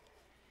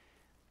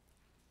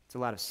 It's a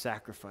lot of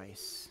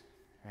sacrifice,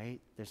 right?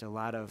 There's a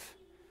lot of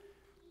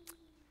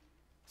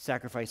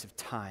sacrifice of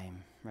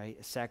time, right?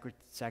 A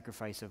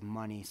sacrifice of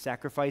money,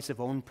 sacrifice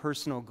of own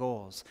personal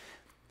goals.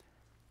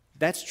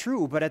 That's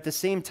true, but at the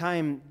same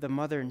time, the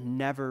mother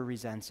never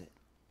resents it,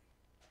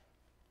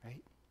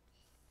 right?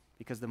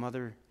 Because the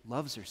mother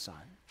loves her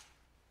son.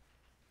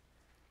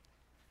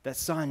 That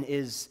son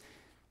is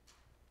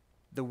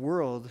the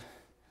world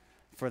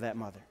for that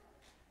mother.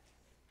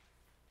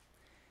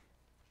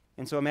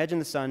 And so imagine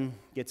the son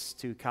gets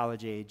to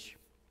college age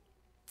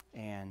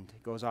and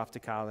goes off to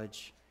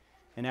college,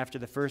 and after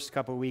the first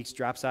couple weeks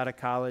drops out of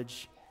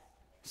college,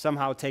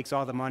 somehow takes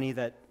all the money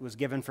that was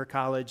given for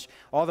college,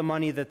 all the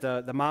money that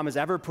the mom has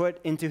ever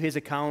put into his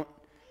account,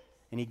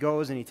 and he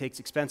goes and he takes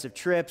expensive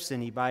trips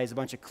and he buys a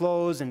bunch of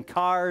clothes and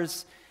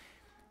cars,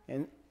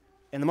 and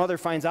the mother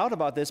finds out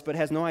about this but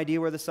has no idea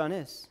where the son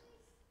is.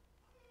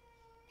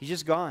 He's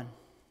just gone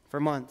for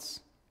months.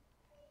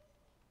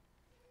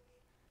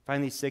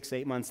 Finally,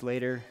 6-8 months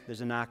later, there's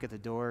a knock at the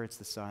door. It's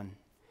the son. And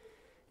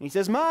he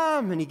says,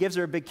 "Mom!" And he gives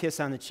her a big kiss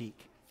on the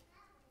cheek.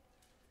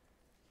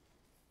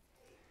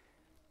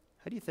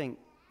 How do you think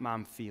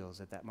mom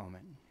feels at that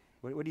moment?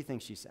 What do you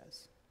think she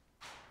says?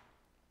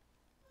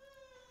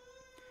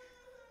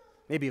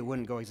 Maybe it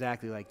wouldn't go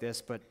exactly like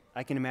this, but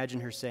I can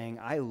imagine her saying,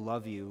 "I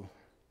love you,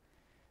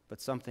 but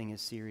something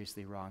is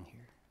seriously wrong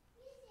here."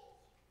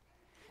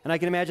 And I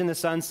can imagine the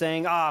son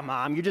saying,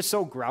 "Mom, you're just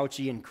so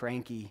grouchy and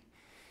cranky."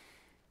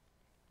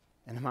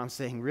 And the mom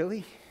saying,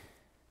 "Really?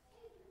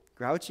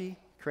 Grouchy?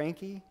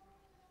 Cranky?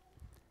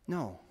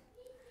 No.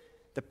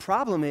 The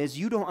problem is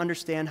you don't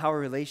understand how a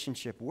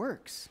relationship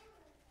works.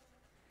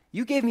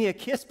 You gave me a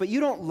kiss, but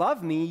you don't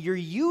love me. You're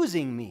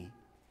using me.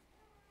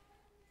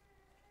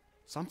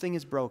 Something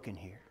is broken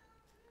here."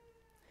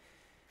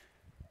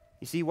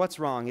 You see, what's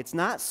wrong? It's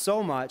not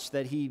so much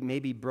that he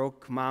maybe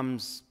broke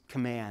mom's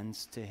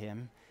commands to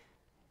him.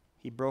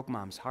 He broke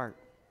mom's heart.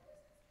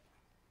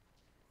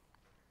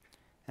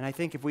 And I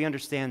think if we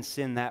understand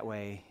sin that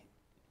way,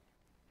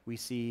 we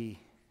see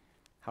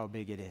how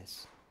big it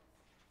is,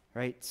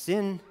 right?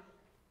 Sin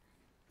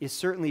is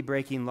certainly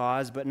breaking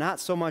laws, but not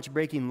so much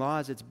breaking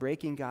laws, it's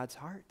breaking God's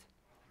heart.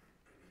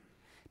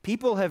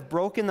 People have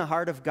broken the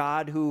heart of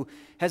God, who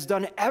has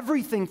done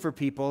everything for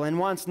people and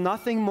wants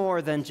nothing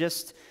more than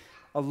just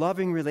a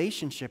loving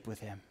relationship with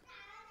him.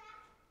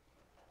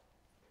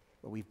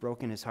 But we've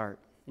broken his heart,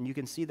 and you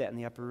can see that in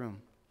the upper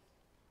room,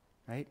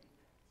 right?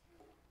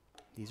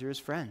 These are his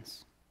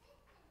friends,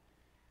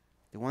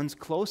 the ones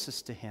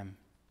closest to him.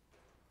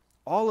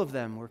 All of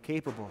them were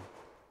capable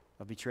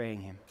of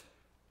betraying him.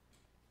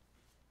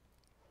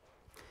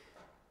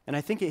 And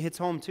I think it hits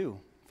home too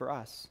for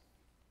us,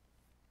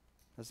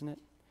 doesn't it?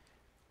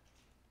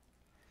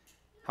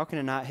 How can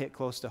it not hit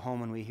close to home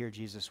when we hear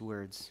Jesus'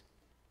 words?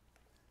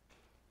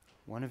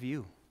 One of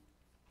you.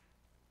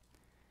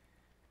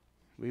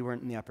 We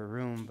weren't in the upper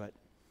room, but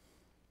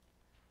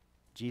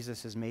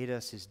Jesus has made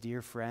us his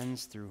dear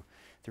friends through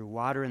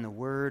water and the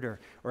Word,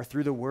 or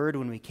through the Word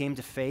when we came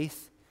to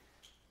faith.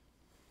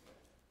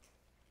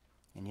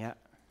 And yet,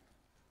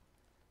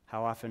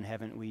 how often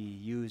haven't we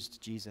used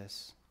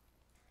Jesus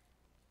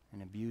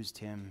and abused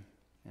him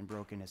and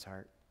broken his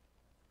heart?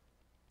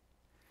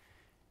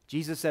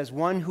 Jesus says,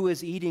 "One who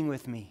is eating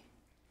with me."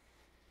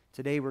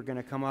 Today we're going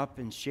to come up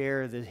and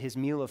share his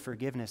meal of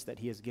forgiveness that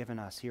he has given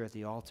us here at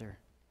the altar.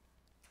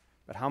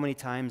 But how many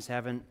times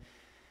haven't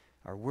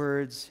our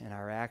words and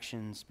our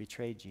actions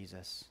betrayed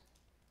Jesus,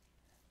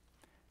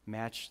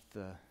 matched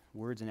the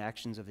words and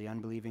actions of the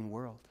unbelieving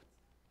world?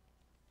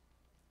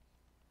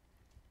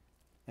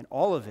 And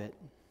all of it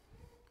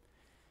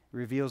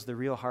reveals the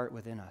real heart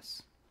within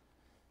us.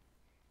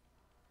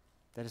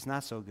 That is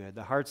not so good.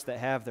 The hearts that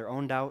have their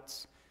own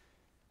doubts,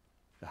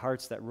 the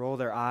hearts that roll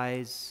their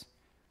eyes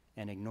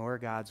and ignore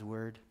God's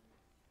word,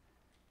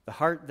 the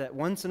heart that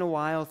once in a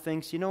while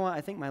thinks, "You know what,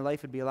 I think my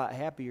life would be a lot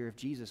happier if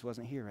Jesus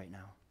wasn't here right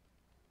now."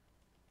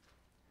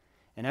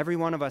 And every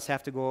one of us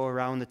have to go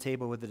around the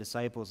table with the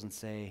disciples and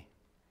say,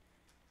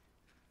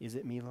 "Is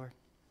it me, Lord?"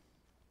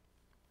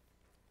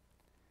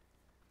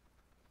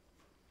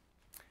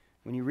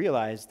 When you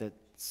realize that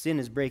sin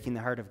is breaking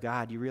the heart of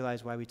God, you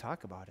realize why we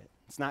talk about it.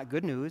 It's not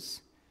good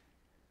news,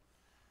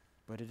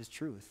 but it is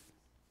truth.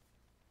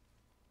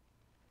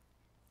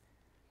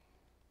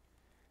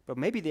 But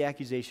maybe the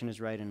accusation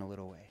is right in a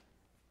little way.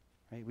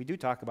 Right? We do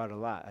talk about it a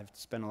lot. I've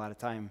spent a lot of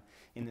time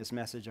in this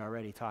message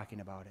already talking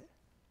about it.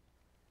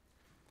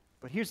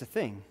 But here's the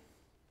thing.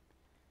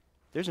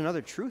 There's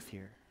another truth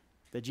here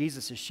that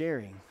Jesus is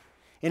sharing.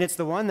 And it's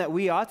the one that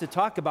we ought to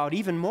talk about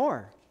even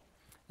more.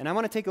 And I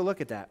want to take a look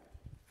at that.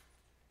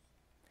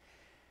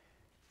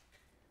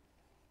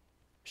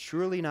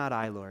 Surely not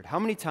I, Lord. How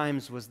many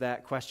times was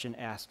that question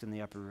asked in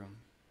the upper room?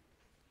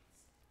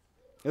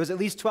 It was at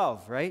least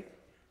 12, right?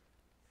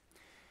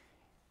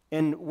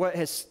 And what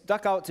has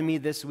stuck out to me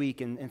this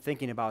week in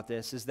thinking about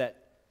this is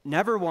that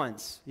never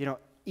once,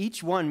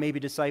 each one may be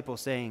disciples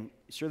saying,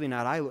 "Surely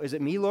not I, Lord. Is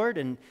it me, Lord?"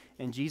 And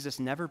Jesus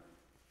never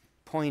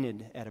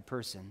pointed at a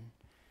person.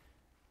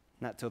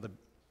 Not till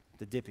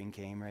the dipping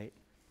came, right?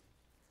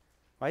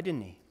 Why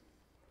didn't he?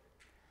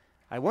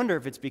 I wonder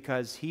if it's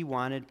because he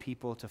wanted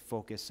people to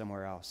focus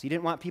somewhere else. He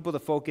didn't want people to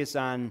focus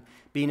on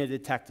being a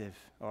detective.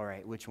 All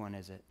right, which one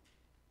is it?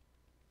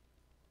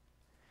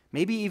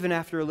 Maybe even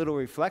after a little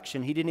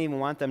reflection, he didn't even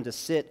want them to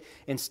sit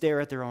and stare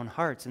at their own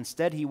hearts.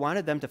 Instead, he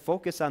wanted them to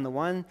focus on the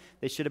one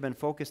they should have been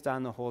focused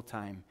on the whole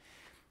time.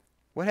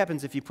 What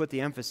happens if you put the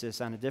emphasis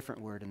on a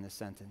different word in this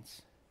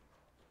sentence?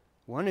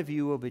 One of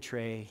you will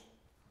betray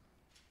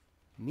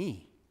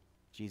me,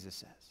 Jesus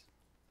says.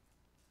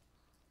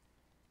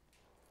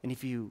 And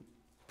if you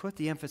put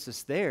the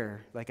emphasis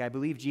there, like I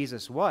believe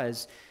Jesus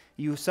was,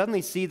 you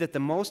suddenly see that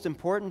the most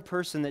important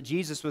person that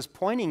Jesus was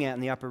pointing at in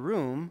the upper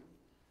room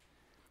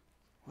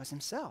was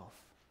himself.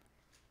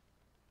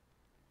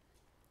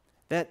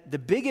 That the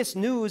biggest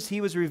news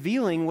he was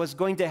revealing was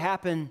going to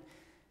happen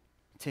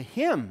to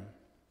him.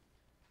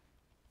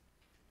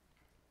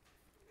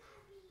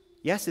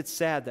 Yes, it's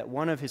sad that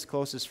one of his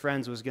closest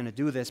friends was going to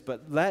do this,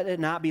 but let it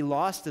not be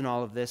lost in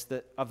all of this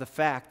of the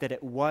fact that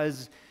it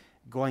was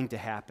going to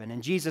happen.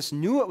 And Jesus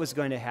knew it was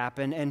going to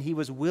happen, and he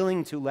was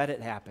willing to let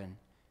it happen.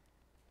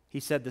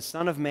 He said, "The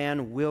Son of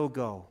Man will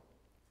go."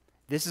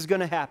 This is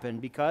going to happen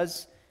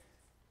because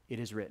it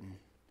is written.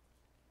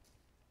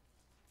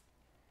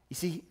 You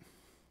see,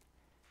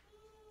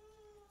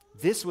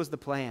 this was the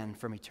plan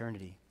from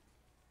eternity.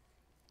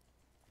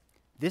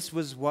 This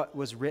was what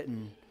was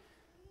written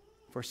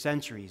for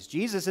centuries.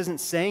 Jesus isn't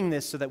saying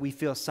this so that we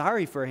feel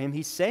sorry for him.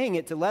 He's saying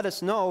it to let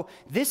us know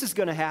this is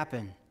going to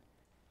happen.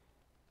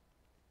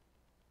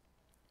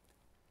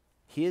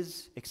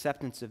 His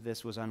acceptance of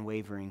this was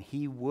unwavering.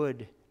 He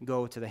would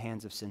go to the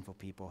hands of sinful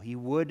people. He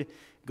would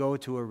go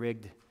to a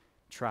rigged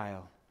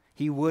trial.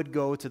 He would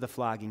go to the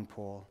flogging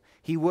pole.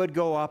 He would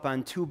go up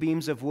on 2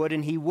 beams of wood,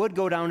 and he would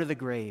go down to the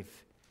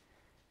grave.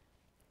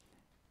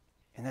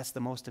 And that's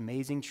the most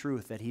amazing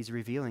truth that he's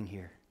revealing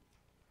here.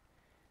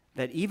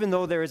 That even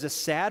though there is a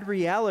sad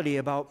reality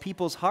about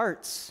people's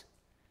hearts,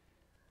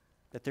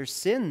 that there's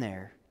sin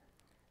there,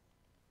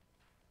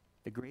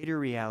 the greater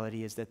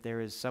reality is that there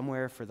is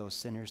somewhere for those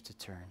sinners to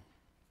turn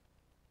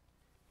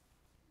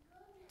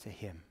to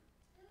him.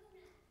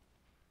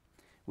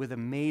 With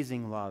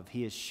amazing love,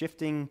 he is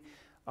shifting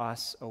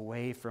us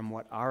away from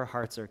what our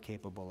hearts are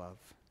capable of.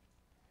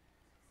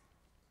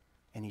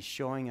 And he's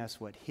showing us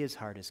what his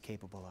heart is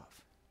capable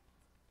of.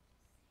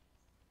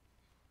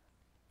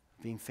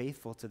 Being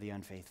faithful to the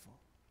unfaithful.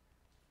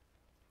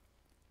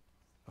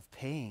 Of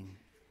paying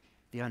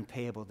the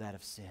unpayable debt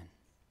of sin.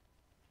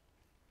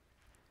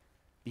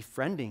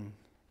 Befriending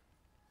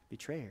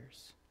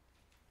betrayers,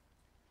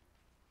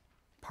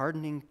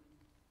 pardoning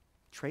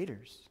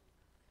traitors,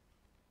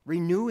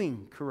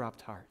 renewing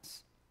corrupt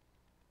hearts.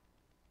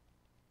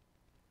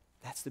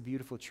 That's the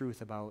beautiful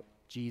truth about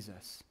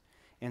Jesus.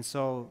 And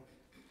so,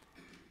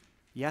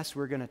 yes,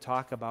 we're going to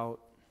talk about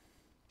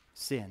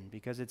sin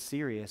because it's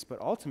serious, but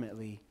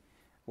ultimately,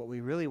 what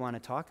we really want to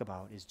talk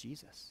about is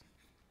Jesus,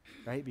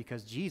 right?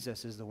 Because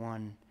Jesus is the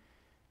one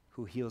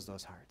who heals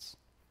those hearts.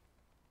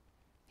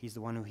 He's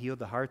the one who healed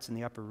the hearts in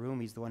the upper room.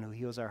 He's the one who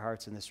heals our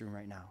hearts in this room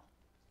right now.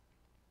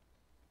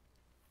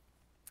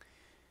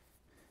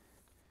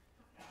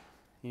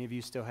 Any of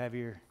you still have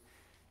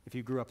if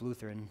you grew up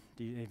Lutheran,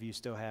 do any of you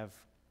still have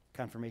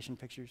confirmation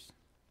pictures?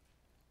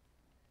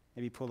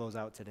 Maybe pull those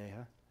out today,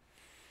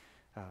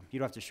 huh? You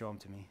don't have to show them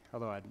to me,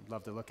 although I'd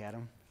love to look at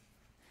them.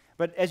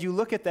 But as you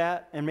look at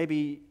that, and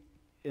maybe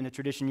in a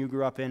tradition you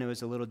grew up in, it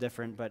was a little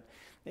different, but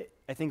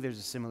I think there's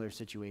a similar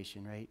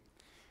situation, right?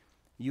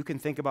 You can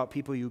think about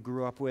people you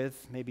grew up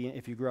with, maybe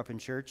if you grew up in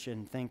church,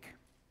 and think,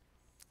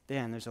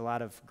 Dan, there's a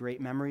lot of great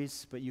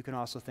memories, but you can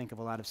also think of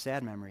a lot of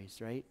sad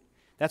memories, right?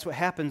 That's what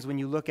happens when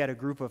you look at a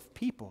group of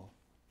people.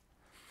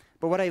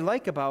 But what I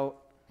like about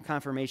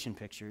confirmation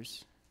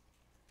pictures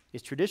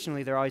is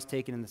traditionally they're always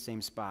taken in the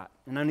same spot.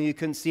 And I know you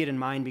couldn't see it in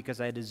mine because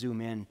I had to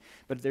zoom in,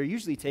 but they're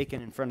usually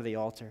taken in front of the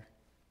altar,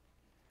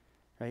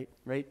 right?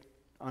 Right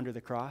under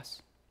the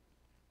cross.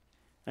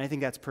 And I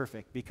think that's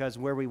perfect, because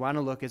where we want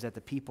to look is at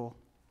the people.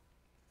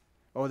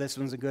 Oh, this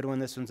one's a good one,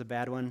 this one's a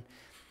bad one.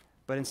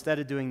 But instead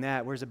of doing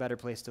that, where's a better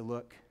place to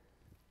look?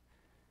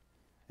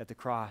 At the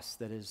cross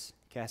that is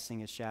casting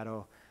its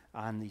shadow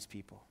on these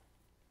people.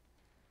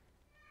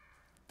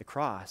 The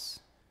cross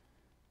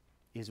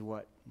is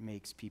what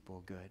makes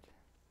people good.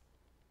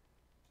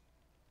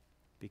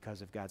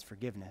 Because of God's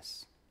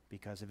forgiveness,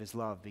 because of his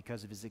love,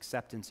 because of his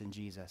acceptance in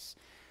Jesus.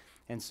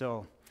 And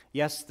so,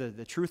 yes,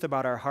 the truth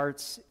about our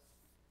hearts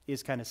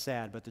is kind of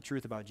sad, but the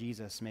truth about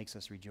Jesus makes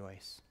us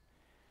rejoice.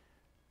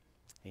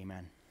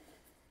 Amen.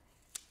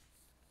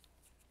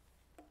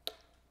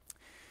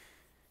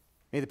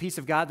 May the peace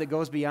of God that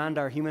goes beyond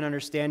our human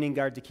understanding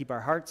guard to keep our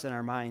hearts and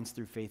our minds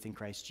through faith in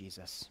Christ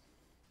Jesus.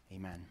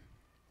 Amen.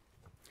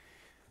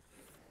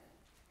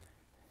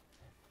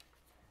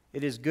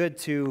 It is good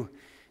to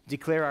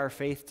declare our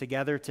faith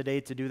together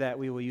today. To do that,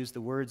 we will use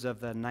the words of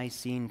the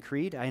Nicene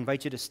Creed. I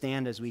invite you to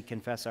stand as we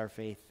confess our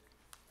faith.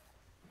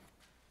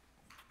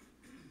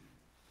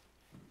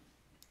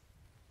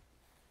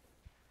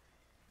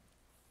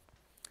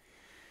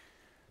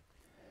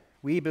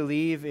 We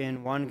believe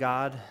in one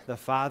God, the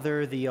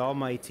Father, the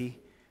Almighty,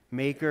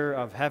 maker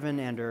of heaven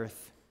and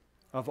earth,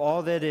 of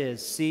all that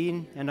is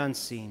seen and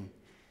unseen.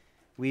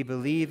 We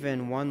believe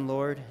in one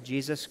Lord,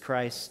 Jesus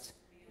Christ,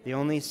 the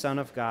only Son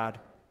of God,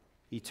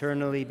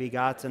 eternally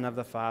begotten of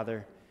the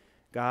Father,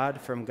 God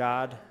from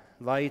God,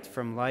 light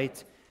from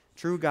light,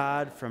 true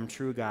God from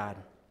true God,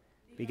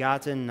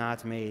 begotten,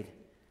 not made,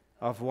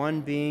 of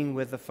one being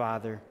with the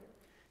Father.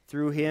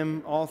 Through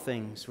him all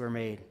things were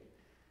made.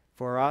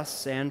 For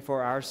us and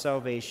for our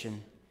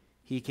salvation,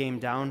 he came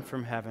down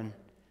from heaven,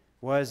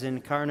 was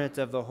incarnate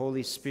of the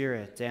Holy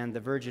Spirit and the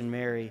Virgin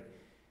Mary,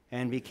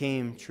 and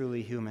became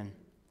truly human.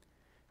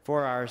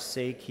 For our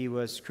sake he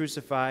was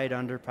crucified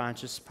under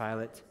Pontius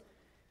Pilate.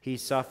 He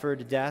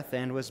suffered death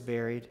and was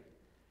buried.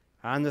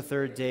 On the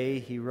third day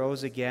he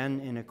rose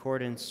again in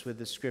accordance with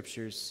the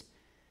Scriptures.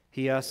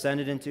 He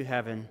ascended into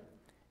heaven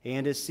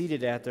and is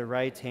seated at the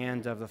right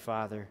hand of the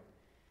Father.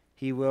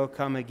 He will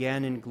come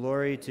again in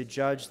glory to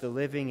judge the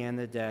living and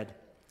the dead,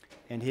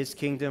 and his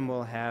kingdom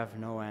will have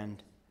no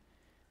end.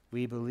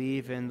 We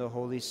believe in the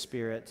Holy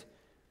Spirit,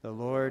 the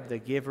Lord, the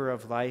giver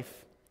of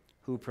life,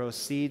 who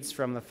proceeds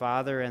from the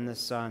Father and the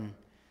Son,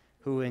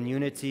 who in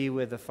unity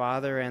with the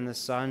Father and the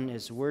Son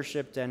is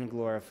worshiped and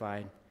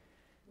glorified,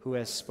 who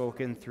has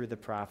spoken through the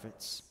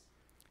prophets.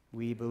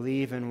 We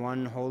believe in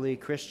one holy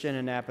Christian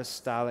and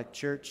apostolic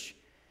church.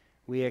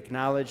 We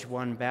acknowledge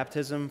one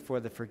baptism for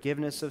the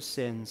forgiveness of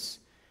sins.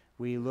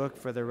 We look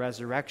for the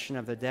resurrection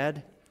of the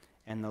dead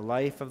and the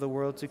life of the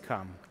world to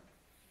come.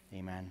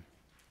 Amen.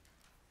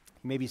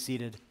 You may be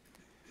seated.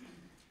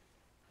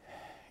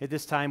 At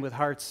this time, with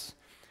hearts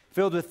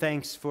filled with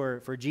thanks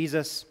for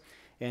Jesus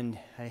and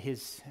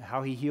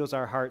how he heals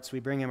our hearts,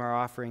 we bring him our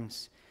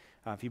offerings.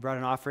 If you brought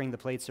an offering, the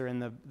plates are in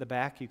the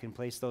back. You can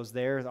place those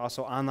there.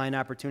 Also, online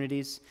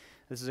opportunities.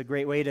 This is a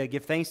great way to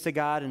give thanks to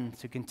God and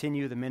to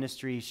continue the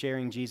ministry,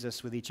 sharing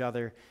Jesus with each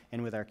other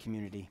and with our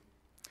community.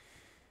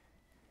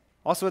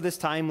 Also at this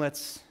time,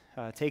 let's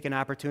take an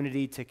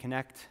opportunity to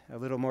connect a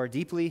little more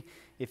deeply.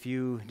 If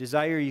you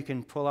desire, you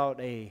can pull out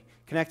a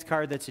Connect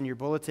card that's in your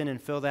bulletin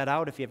and fill that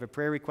out. If you have a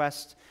prayer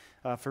request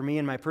for me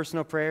and my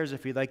personal prayers,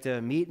 if you'd like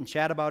to meet and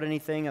chat about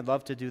anything, I'd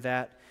love to do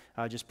that.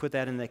 Just put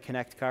that in the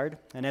Connect card.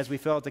 And as we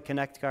fill out the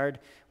Connect card,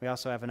 we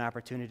also have an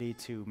opportunity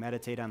to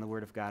meditate on the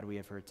Word of God we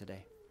have heard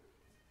today.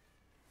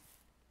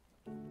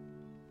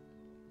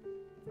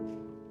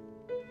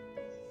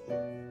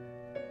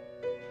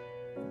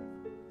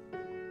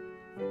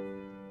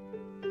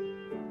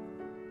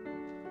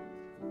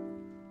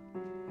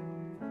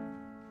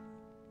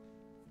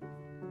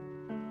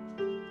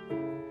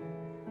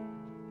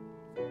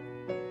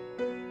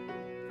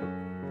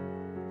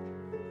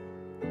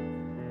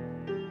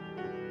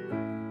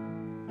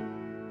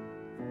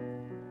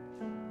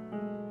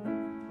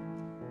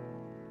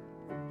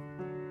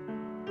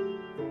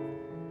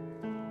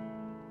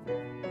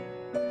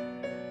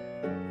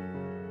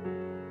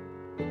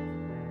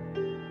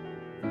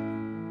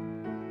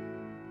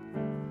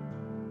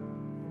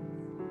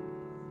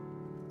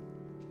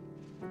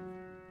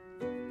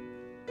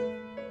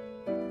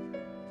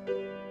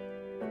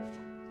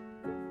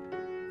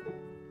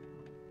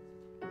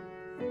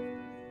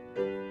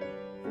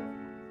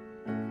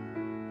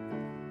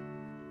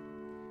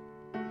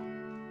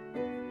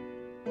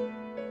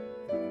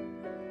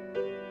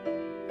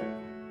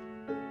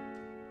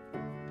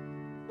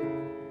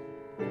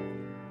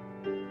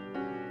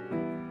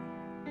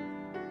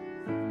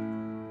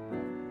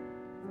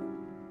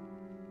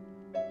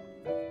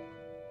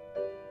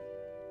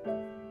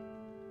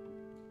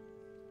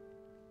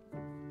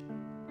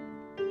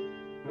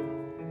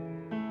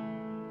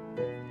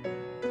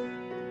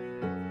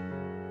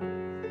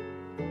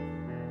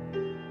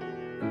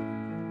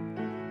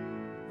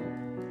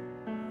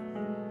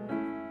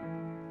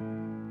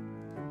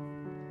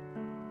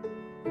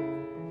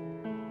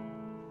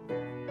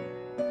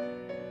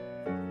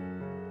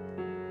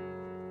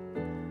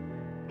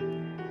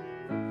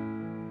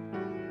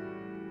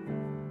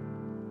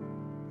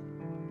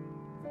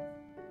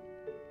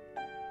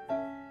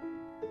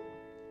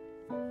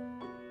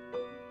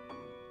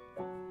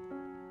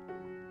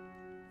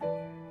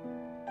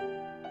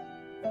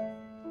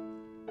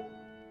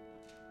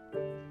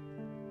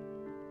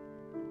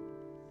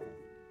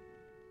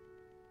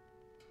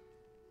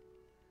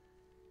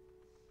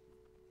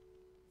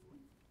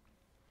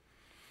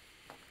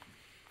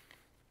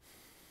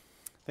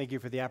 Thank you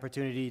for the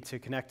opportunity to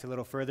connect a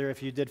little further.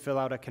 If you did fill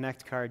out a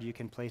Connect card, you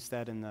can place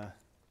that in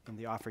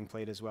the offering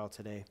plate as well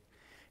today.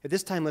 At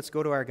this time, let's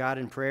go to our God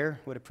in prayer.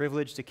 What a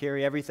privilege to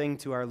carry everything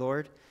to our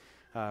Lord.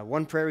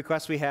 One prayer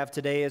request we have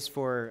today is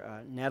for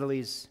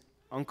Natalie's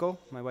uncle,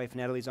 my wife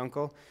Natalie's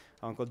uncle,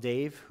 Uncle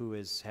Dave, who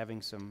is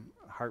having some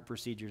heart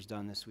procedures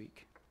done this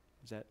week.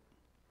 Is that?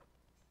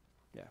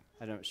 Yeah,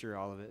 I'm not sure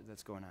all of it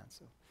that's going on,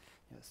 so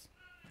yes.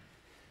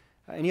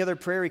 Any other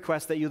prayer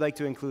requests that you'd like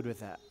to include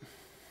with that?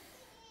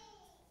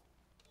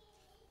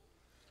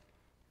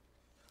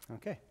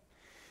 Okay.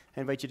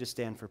 I invite you to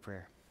stand for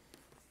prayer.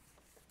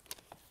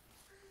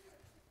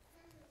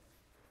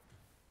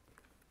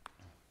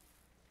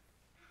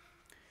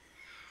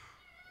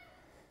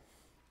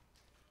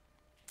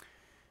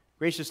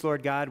 Gracious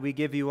Lord God, we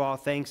give you all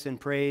thanks and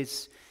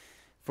praise,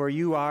 for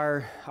you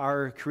are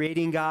our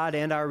creating God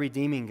and our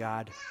redeeming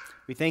God.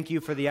 We thank you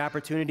for the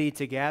opportunity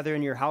to gather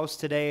in your house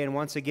today and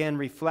once again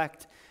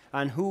reflect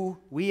on who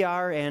we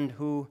are and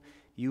who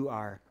you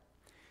are.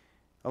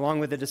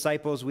 Along with the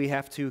disciples, we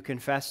have to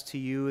confess to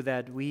you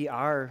that we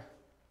are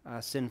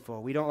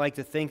sinful. We don't like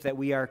to think that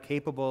we are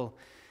capable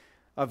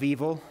of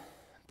evil,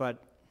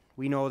 but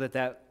we know that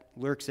that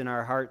lurks in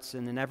our hearts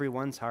and in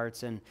everyone's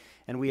hearts, and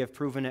we have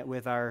proven it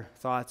with our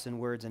thoughts and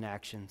words and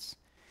actions.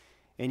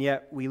 And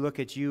yet we look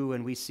at you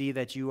and we see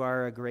that you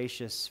are a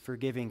gracious,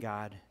 forgiving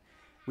God.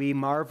 We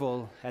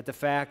marvel at the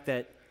fact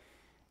that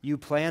you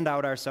planned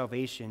out our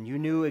salvation. You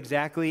knew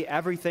exactly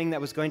everything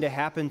that was going to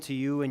happen to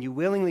you, and you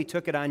willingly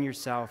took it on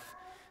yourself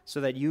so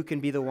that you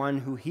can be the one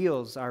who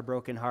heals our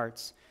broken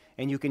hearts,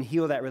 and you can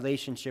heal that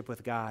relationship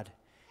with God.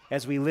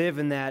 As we live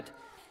in that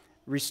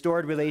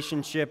restored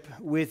relationship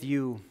with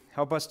you,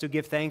 help us to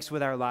give thanks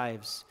with our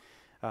lives,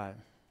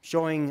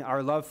 showing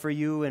our love for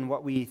you and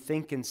what we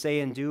think and say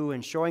and do,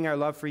 and showing our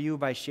love for you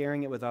by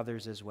sharing it with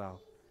others as well.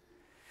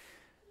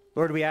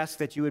 Lord, we ask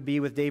that you would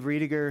be with Dave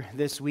Riediger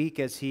this week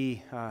as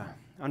he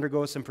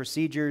undergoes some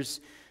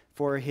procedures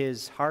for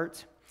his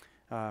heart.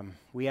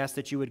 We ask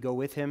that you would go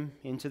with him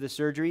into the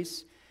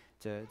surgeries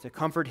to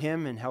comfort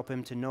him and help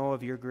him to know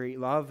of your great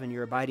love and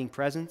your abiding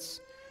presence.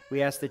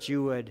 We ask that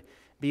you would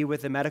be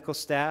with the medical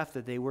staff,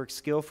 that they work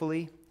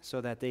skillfully so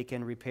that they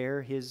can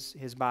repair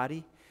his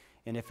body.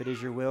 And if it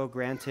is your will,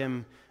 grant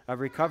him a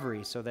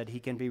recovery so that he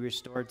can be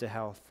restored to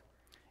health.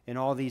 In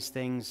all these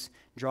things,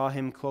 draw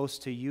him close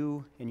to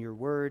you in your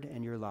word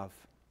and your love.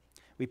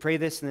 We pray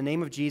this in the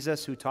name of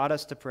Jesus, who taught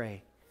us to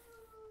pray.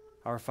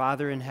 Our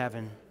Father in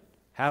heaven,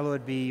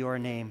 hallowed be your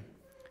name.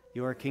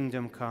 Your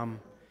kingdom come.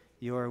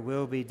 Your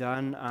will be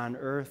done on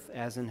earth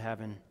as in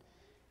heaven.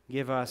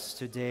 Give us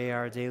today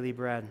our daily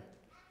bread.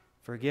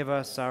 Forgive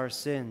us our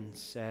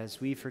sins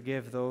as we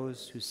forgive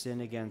those who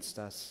sin against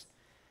us.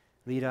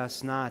 Lead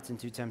us not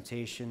into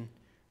temptation,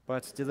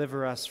 but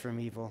deliver us from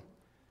evil.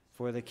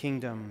 For the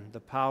kingdom, the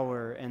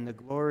power, and the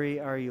glory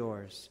are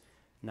yours,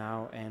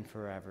 now and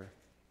forever.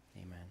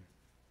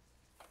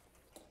 Amen.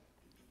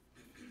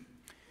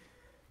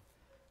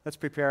 Let's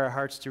prepare our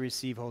hearts to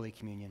receive Holy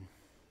Communion.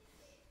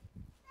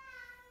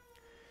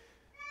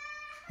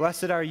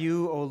 Blessed are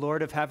you, O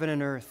Lord of heaven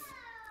and earth.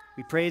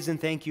 We praise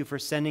and thank you for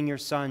sending your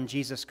Son,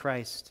 Jesus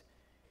Christ.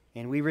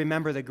 And we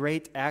remember the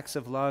great acts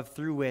of love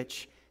through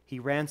which he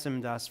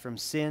ransomed us from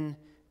sin,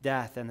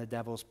 death, and the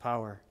devil's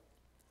power.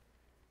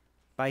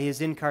 By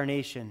his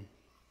incarnation,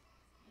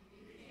 he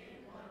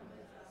became one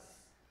with us.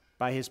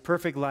 By his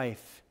perfect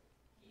life,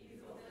 he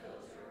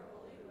fulfilled your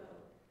holy will.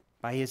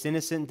 By his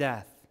innocent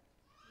death,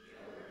 he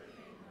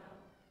overcame hell.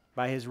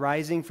 By his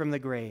rising from the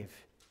grave,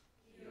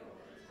 he opened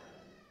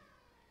heaven.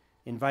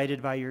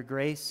 Invited by your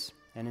grace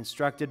and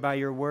instructed by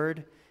your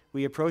word,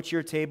 we approach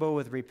your table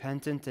with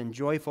repentant and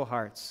joyful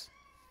hearts.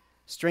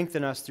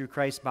 Strengthen us through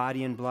Christ's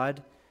body and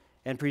blood,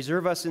 and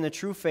preserve us in the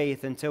true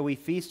faith until we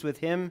feast with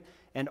him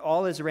and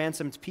all his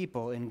ransomed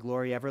people in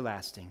glory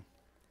everlasting.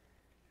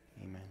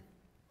 Amen.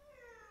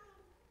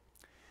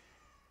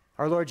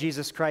 Our Lord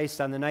Jesus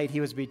Christ, on the night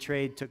he was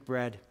betrayed, took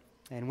bread,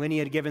 and when he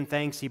had given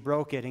thanks, he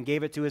broke it and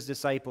gave it to his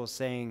disciples,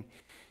 saying,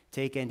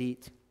 "Take and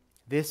eat.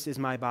 This is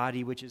my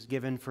body, which is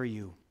given for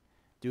you.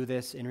 Do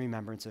this in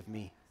remembrance of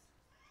me."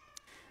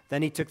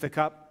 Then he took the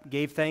cup,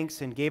 gave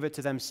thanks, and gave it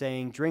to them,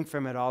 saying, "Drink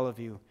from it, all of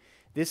you.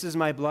 This is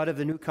my blood of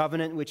the new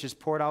covenant, which is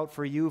poured out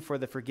for you for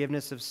the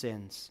forgiveness of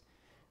sins.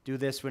 Do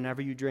this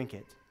whenever you drink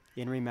it,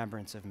 in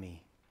remembrance of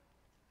me."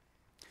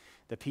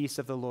 The peace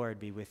of the Lord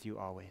be with you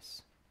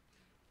always.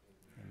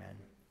 Amen.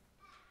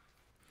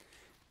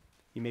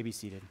 You may be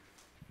seated.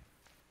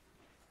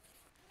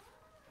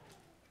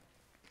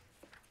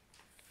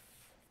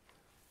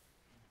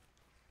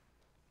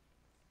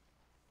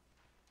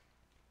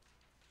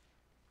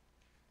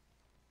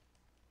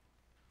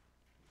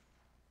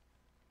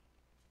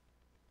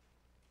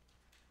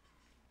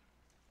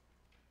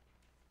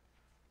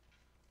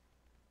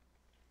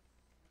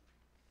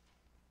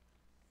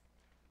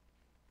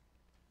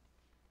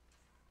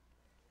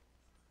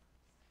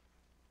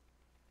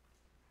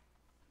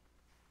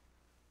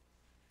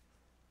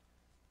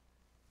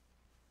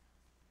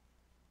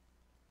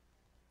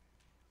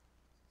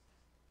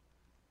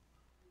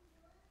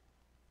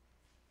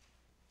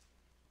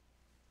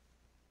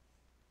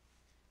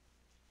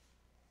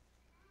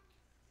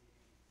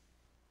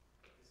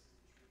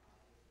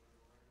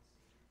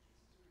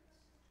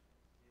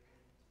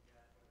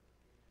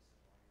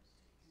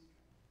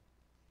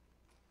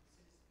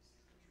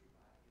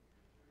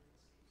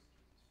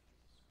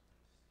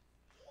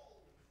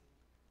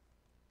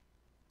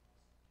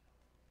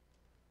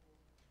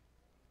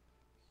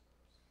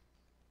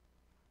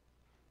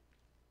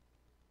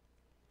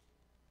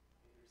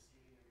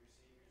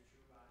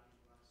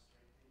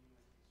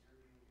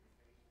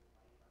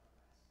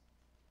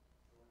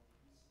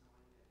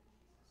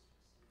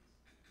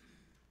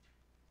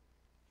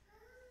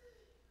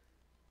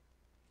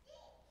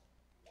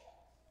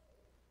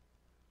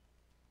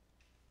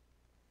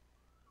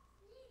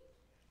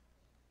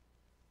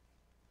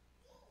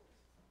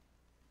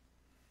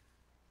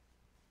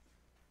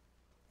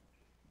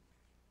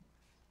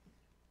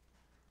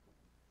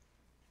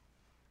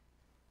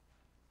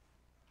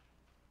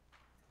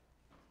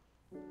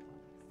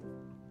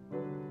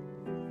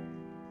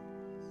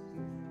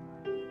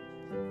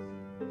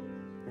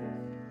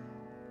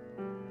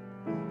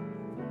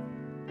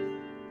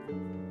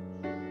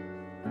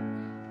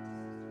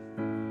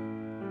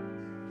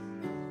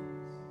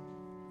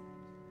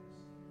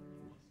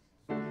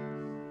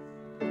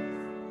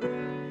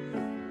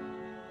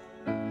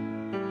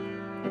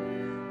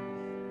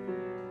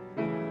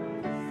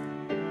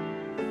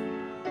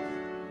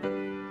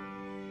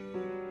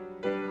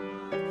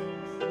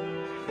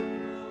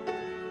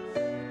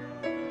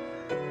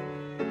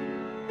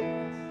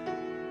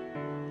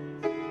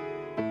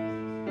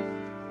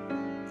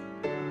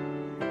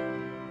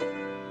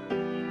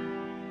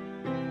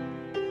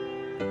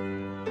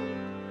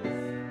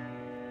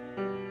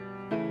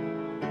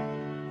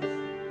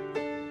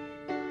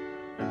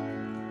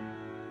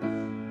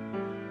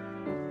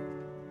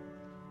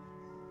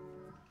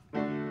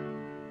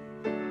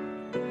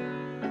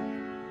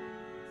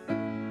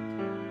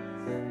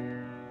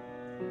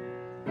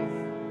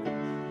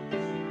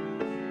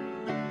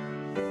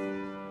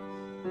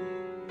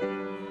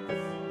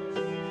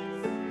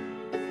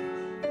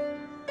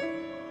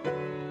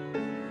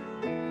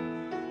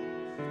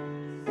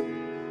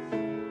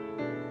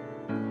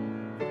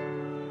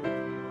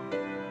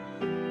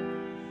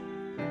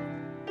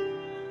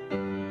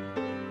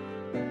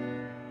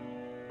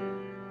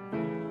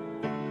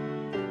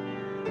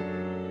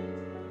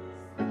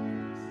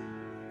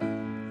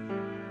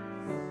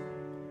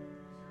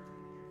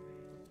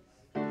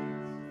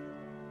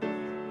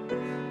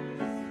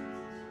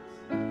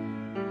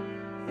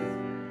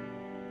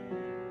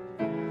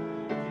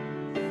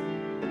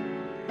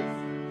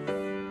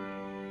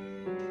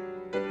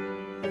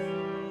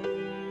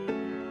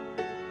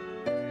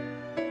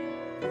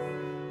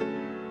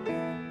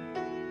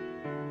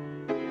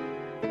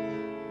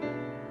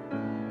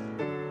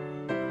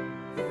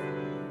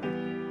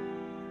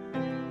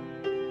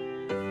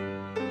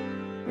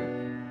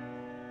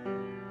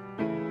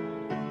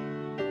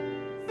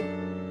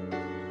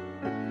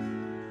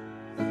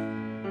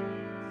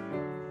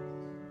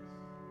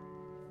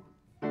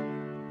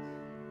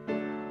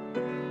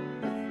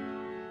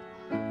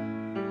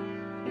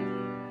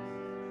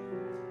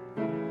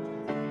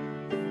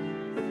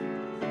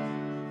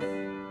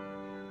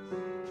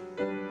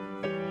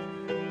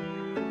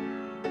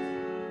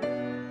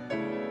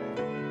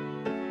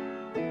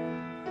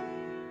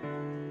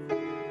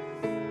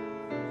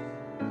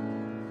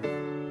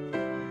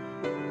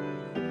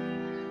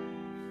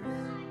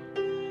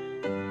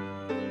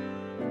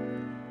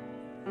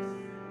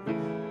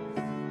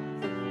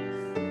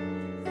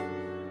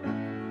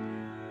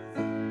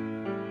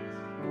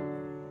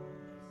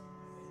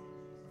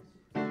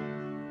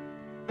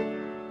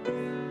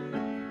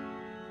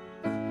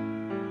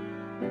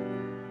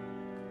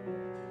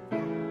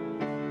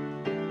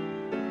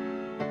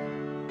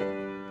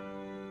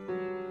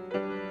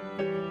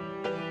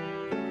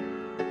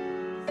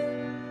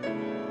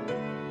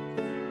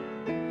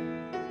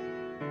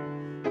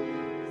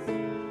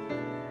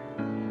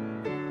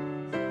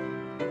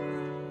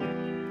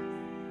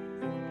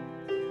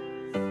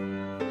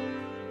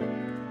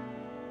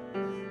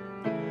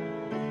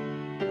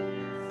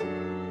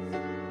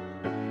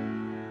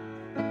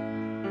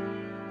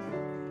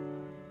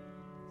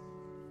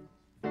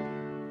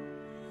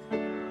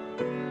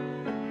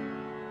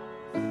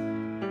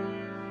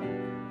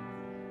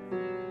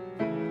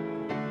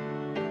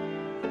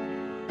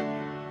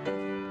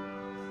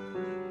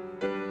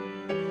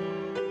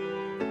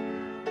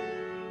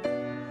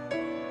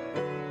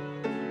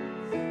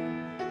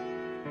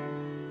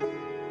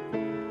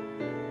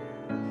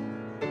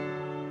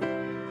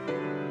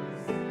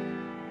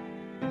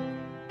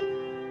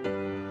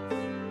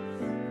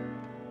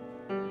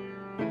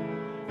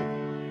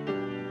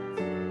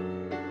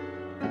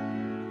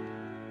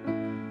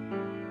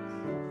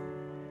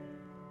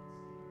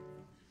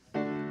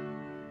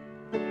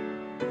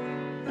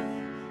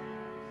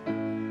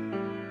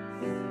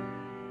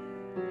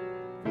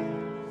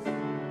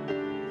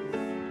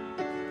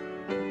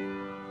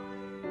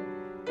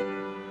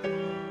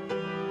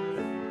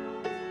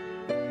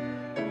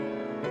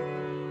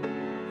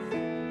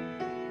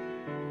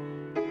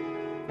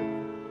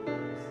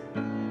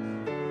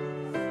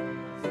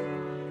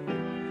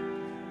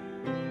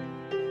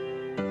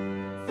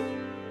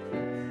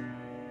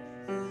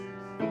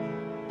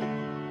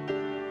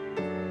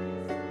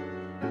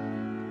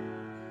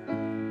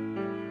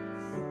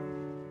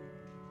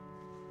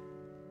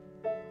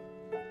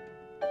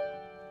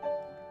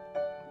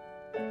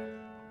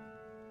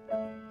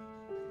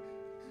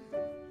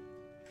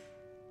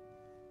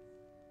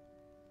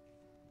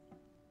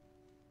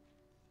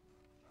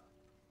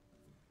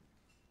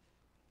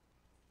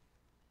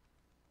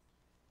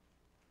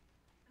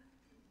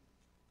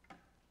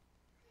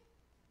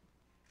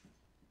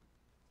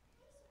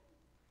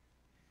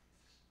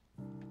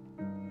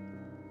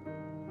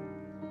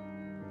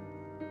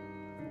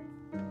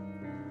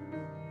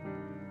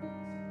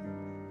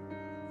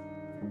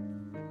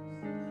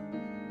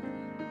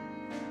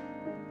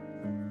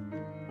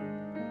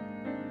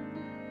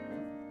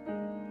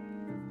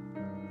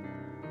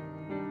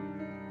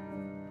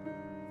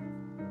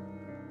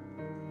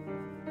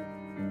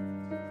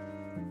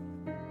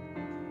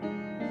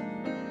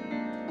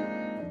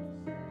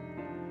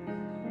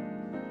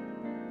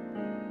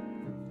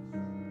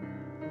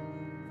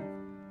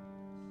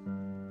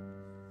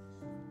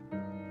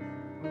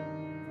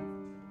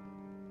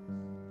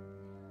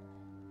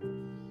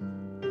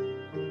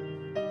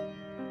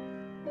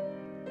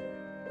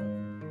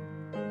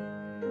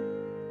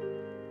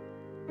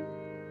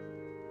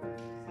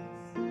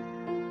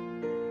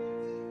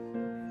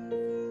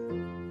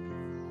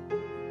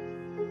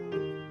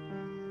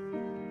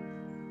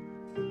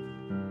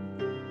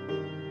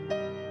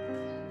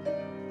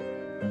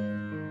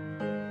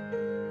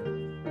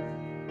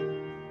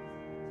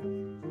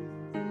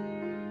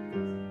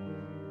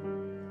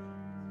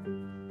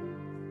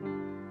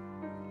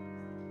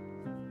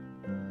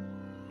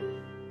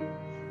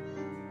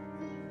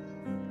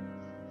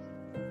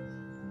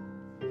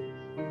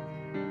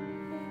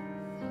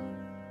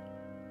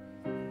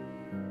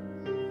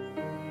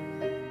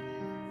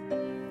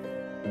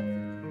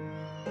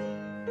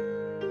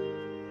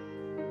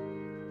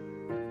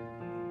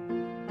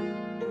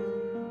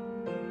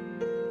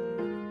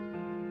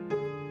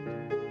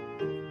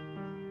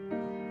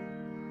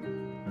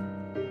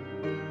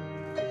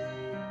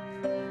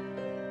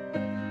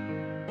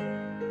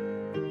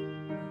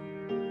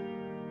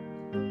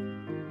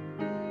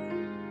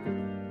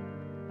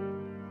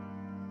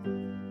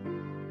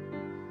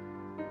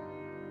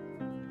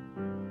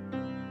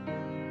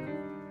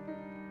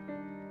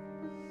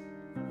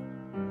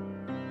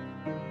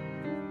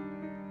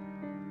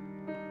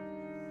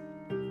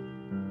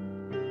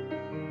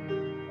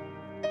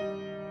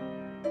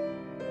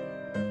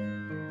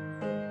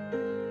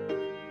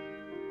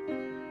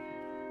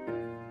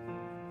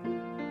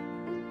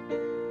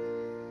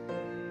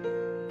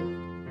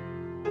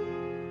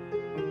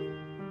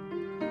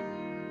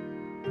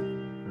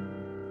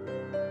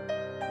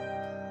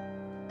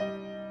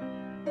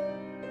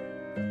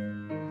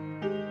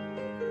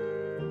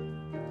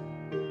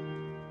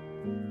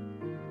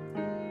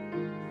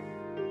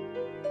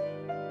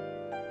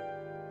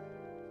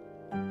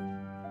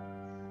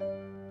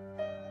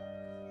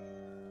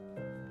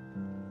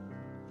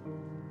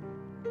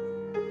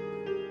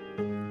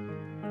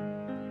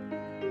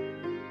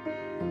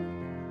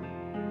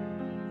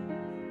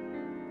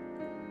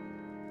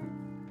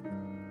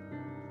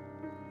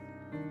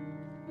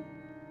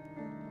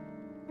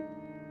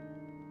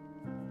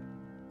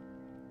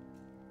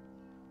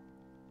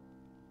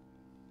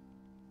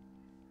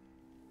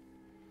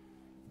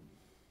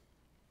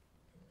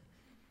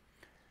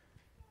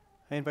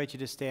 I invite you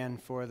to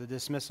stand for the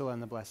dismissal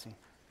and the blessing.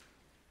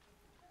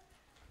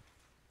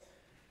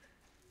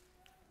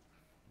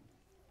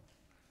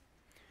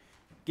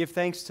 Give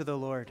thanks to the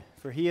Lord,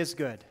 for he is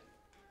good.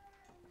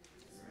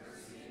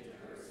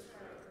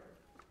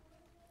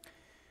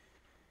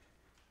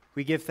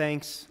 We give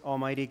thanks,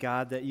 Almighty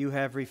God, that you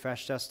have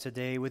refreshed us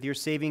today with your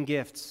saving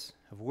gifts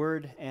of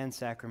word and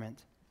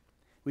sacrament.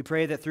 We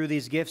pray that through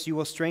these gifts you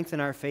will strengthen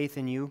our faith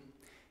in you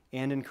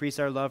and increase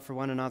our love for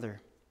one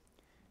another.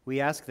 We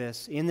ask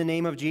this in the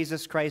name of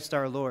Jesus Christ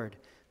our Lord,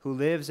 who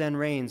lives and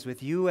reigns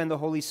with you and the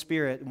Holy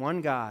Spirit, one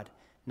God,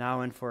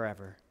 now and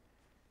forever.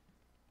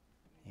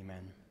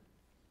 Amen.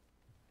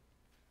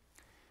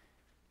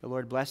 The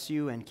Lord bless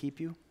you and keep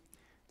you.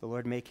 The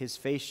Lord make his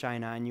face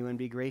shine on you and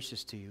be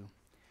gracious to you.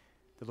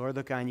 The Lord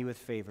look on you with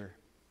favor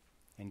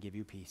and give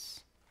you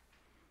peace.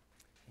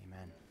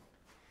 Amen.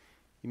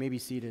 You may be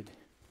seated.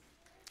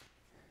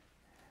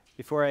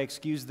 Before I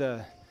excuse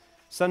the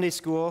Sunday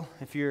school,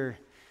 if you're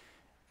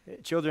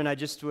children, I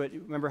just would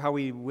remember how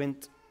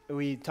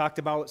we talked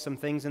about some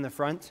things in the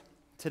front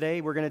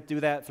today. We're going to do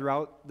that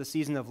throughout the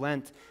season of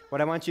Lent.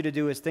 What I want you to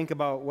do is think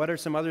about what are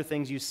some other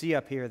things you see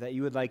up here that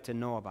you would like to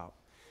know about.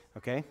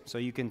 Okay? So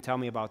you can tell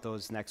me about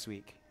those next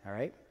week. All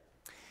right?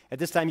 At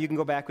this time, you can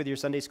go back with your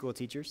Sunday school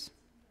teachers.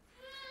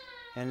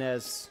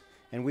 And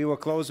we will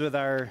close with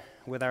our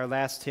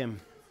last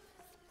hymn.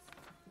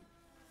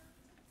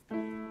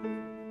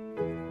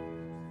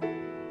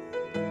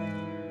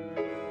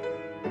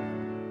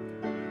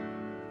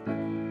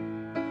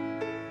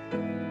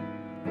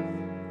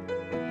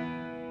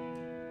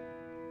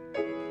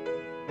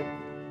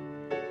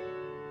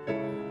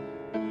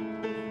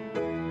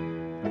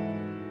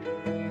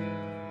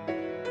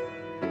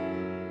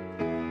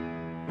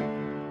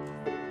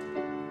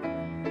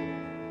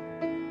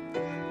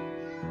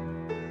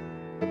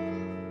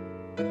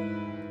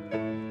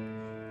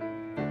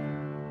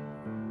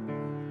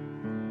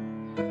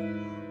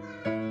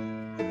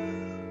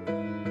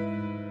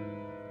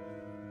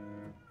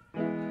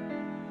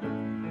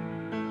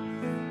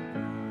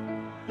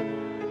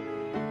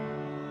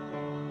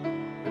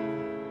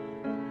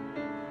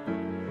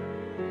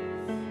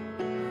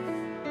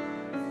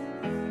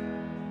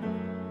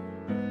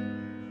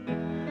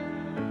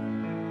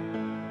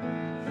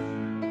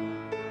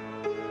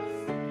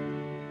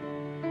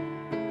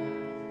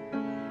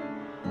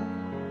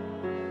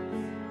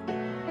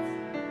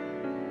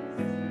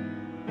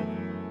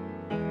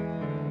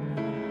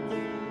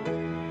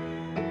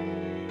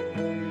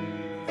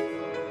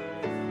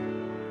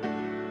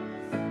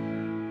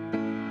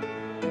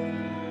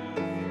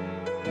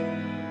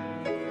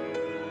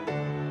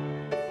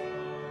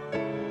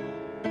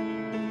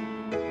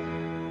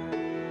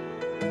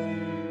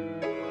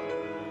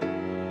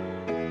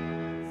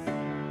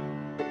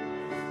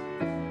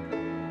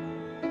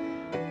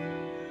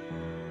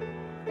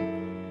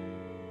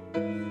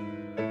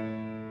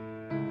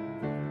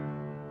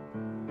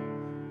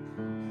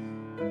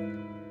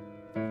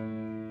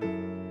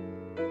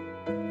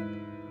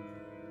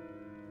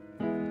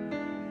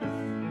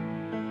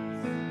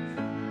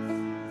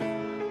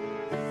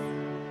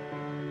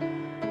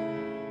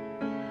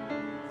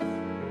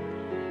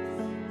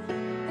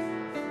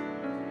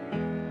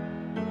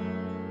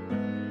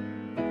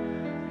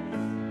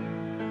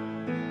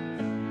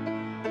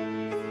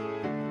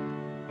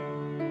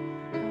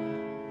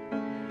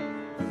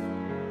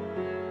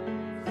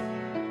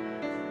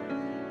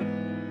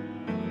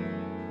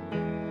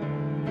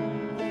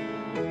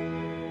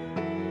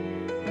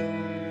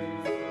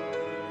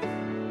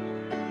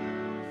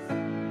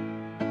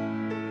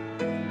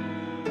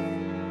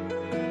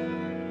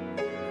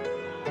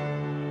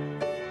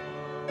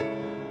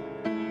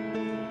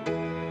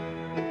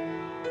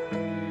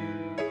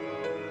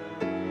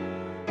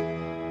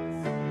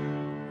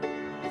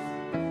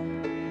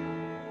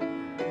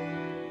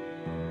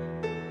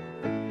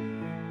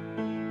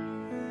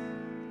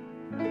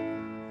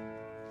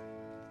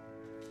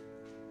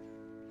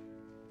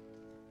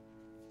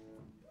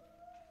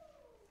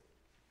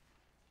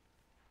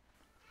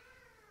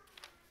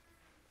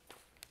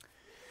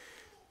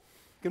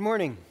 Good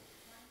morning.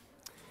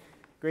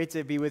 Great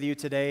to be with you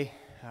today.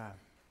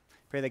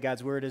 Pray that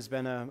God's word has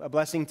been a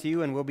blessing to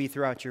you and will be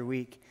throughout your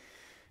week.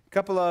 A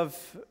couple of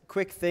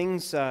quick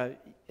things. In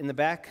the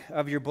back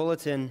of your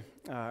bulletin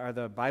are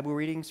the Bible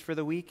readings for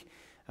the week.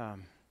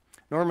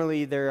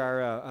 Normally there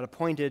are an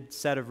appointed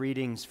set of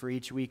readings for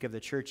each week of the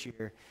church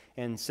year,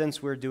 and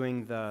since we're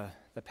doing the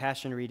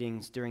Passion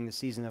readings during the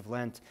season of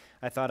Lent,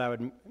 I thought I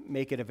would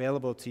make it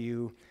available to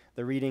you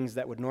the readings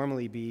that would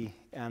normally be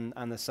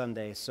on the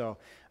Sunday. So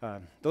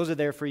those are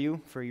there for you,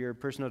 for your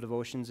personal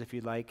devotions if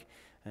you'd like,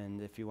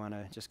 and if you want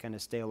to just kind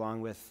of stay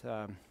along with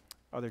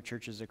other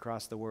churches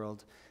across the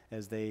world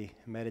as they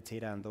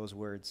meditate on those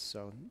words.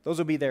 So those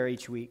will be there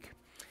each week.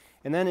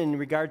 And then in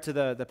regard to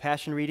the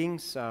Passion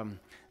readings,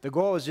 the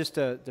goal is just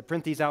to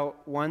print these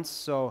out once,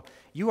 so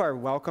you are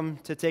welcome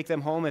to take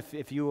them home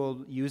if you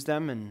will use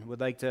them and would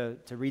like to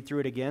read through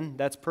it again.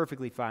 That's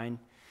perfectly fine.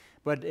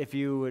 But if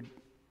you would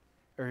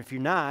or if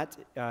you're not,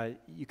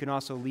 you can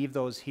also leave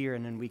those here,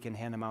 and then we can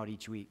hand them out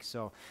each week.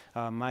 So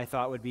my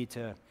thought would be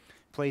to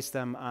place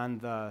them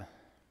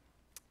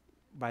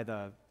by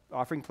the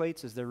offering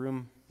plates. Is there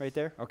room right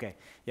there? Okay.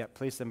 Yeah,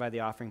 place them by the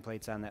offering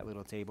plates on that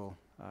little table,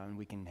 and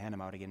we can hand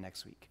them out again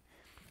next week.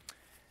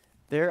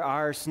 There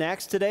are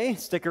snacks today.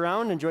 Stick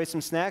around, enjoy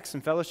some snacks,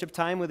 some fellowship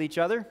time with each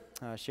other,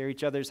 share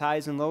each other's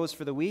highs and lows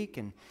for the week,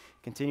 and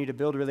continue to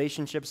build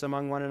relationships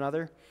among one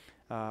another.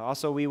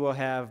 Also, we will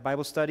have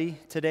Bible study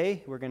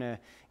today. We're going to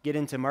get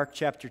into Mark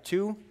chapter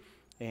 2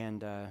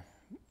 and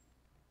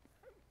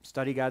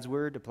study God's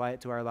Word, apply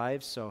it to our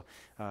lives. So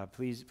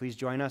please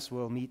join us.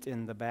 We'll meet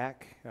in the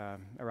back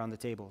around the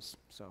tables.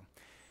 So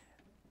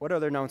what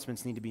other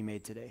announcements need to be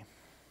made today?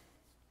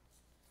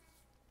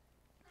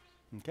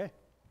 Okay.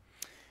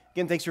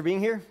 Again, thanks for being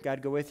here.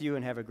 God go with you,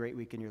 and have a great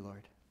week in your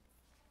Lord.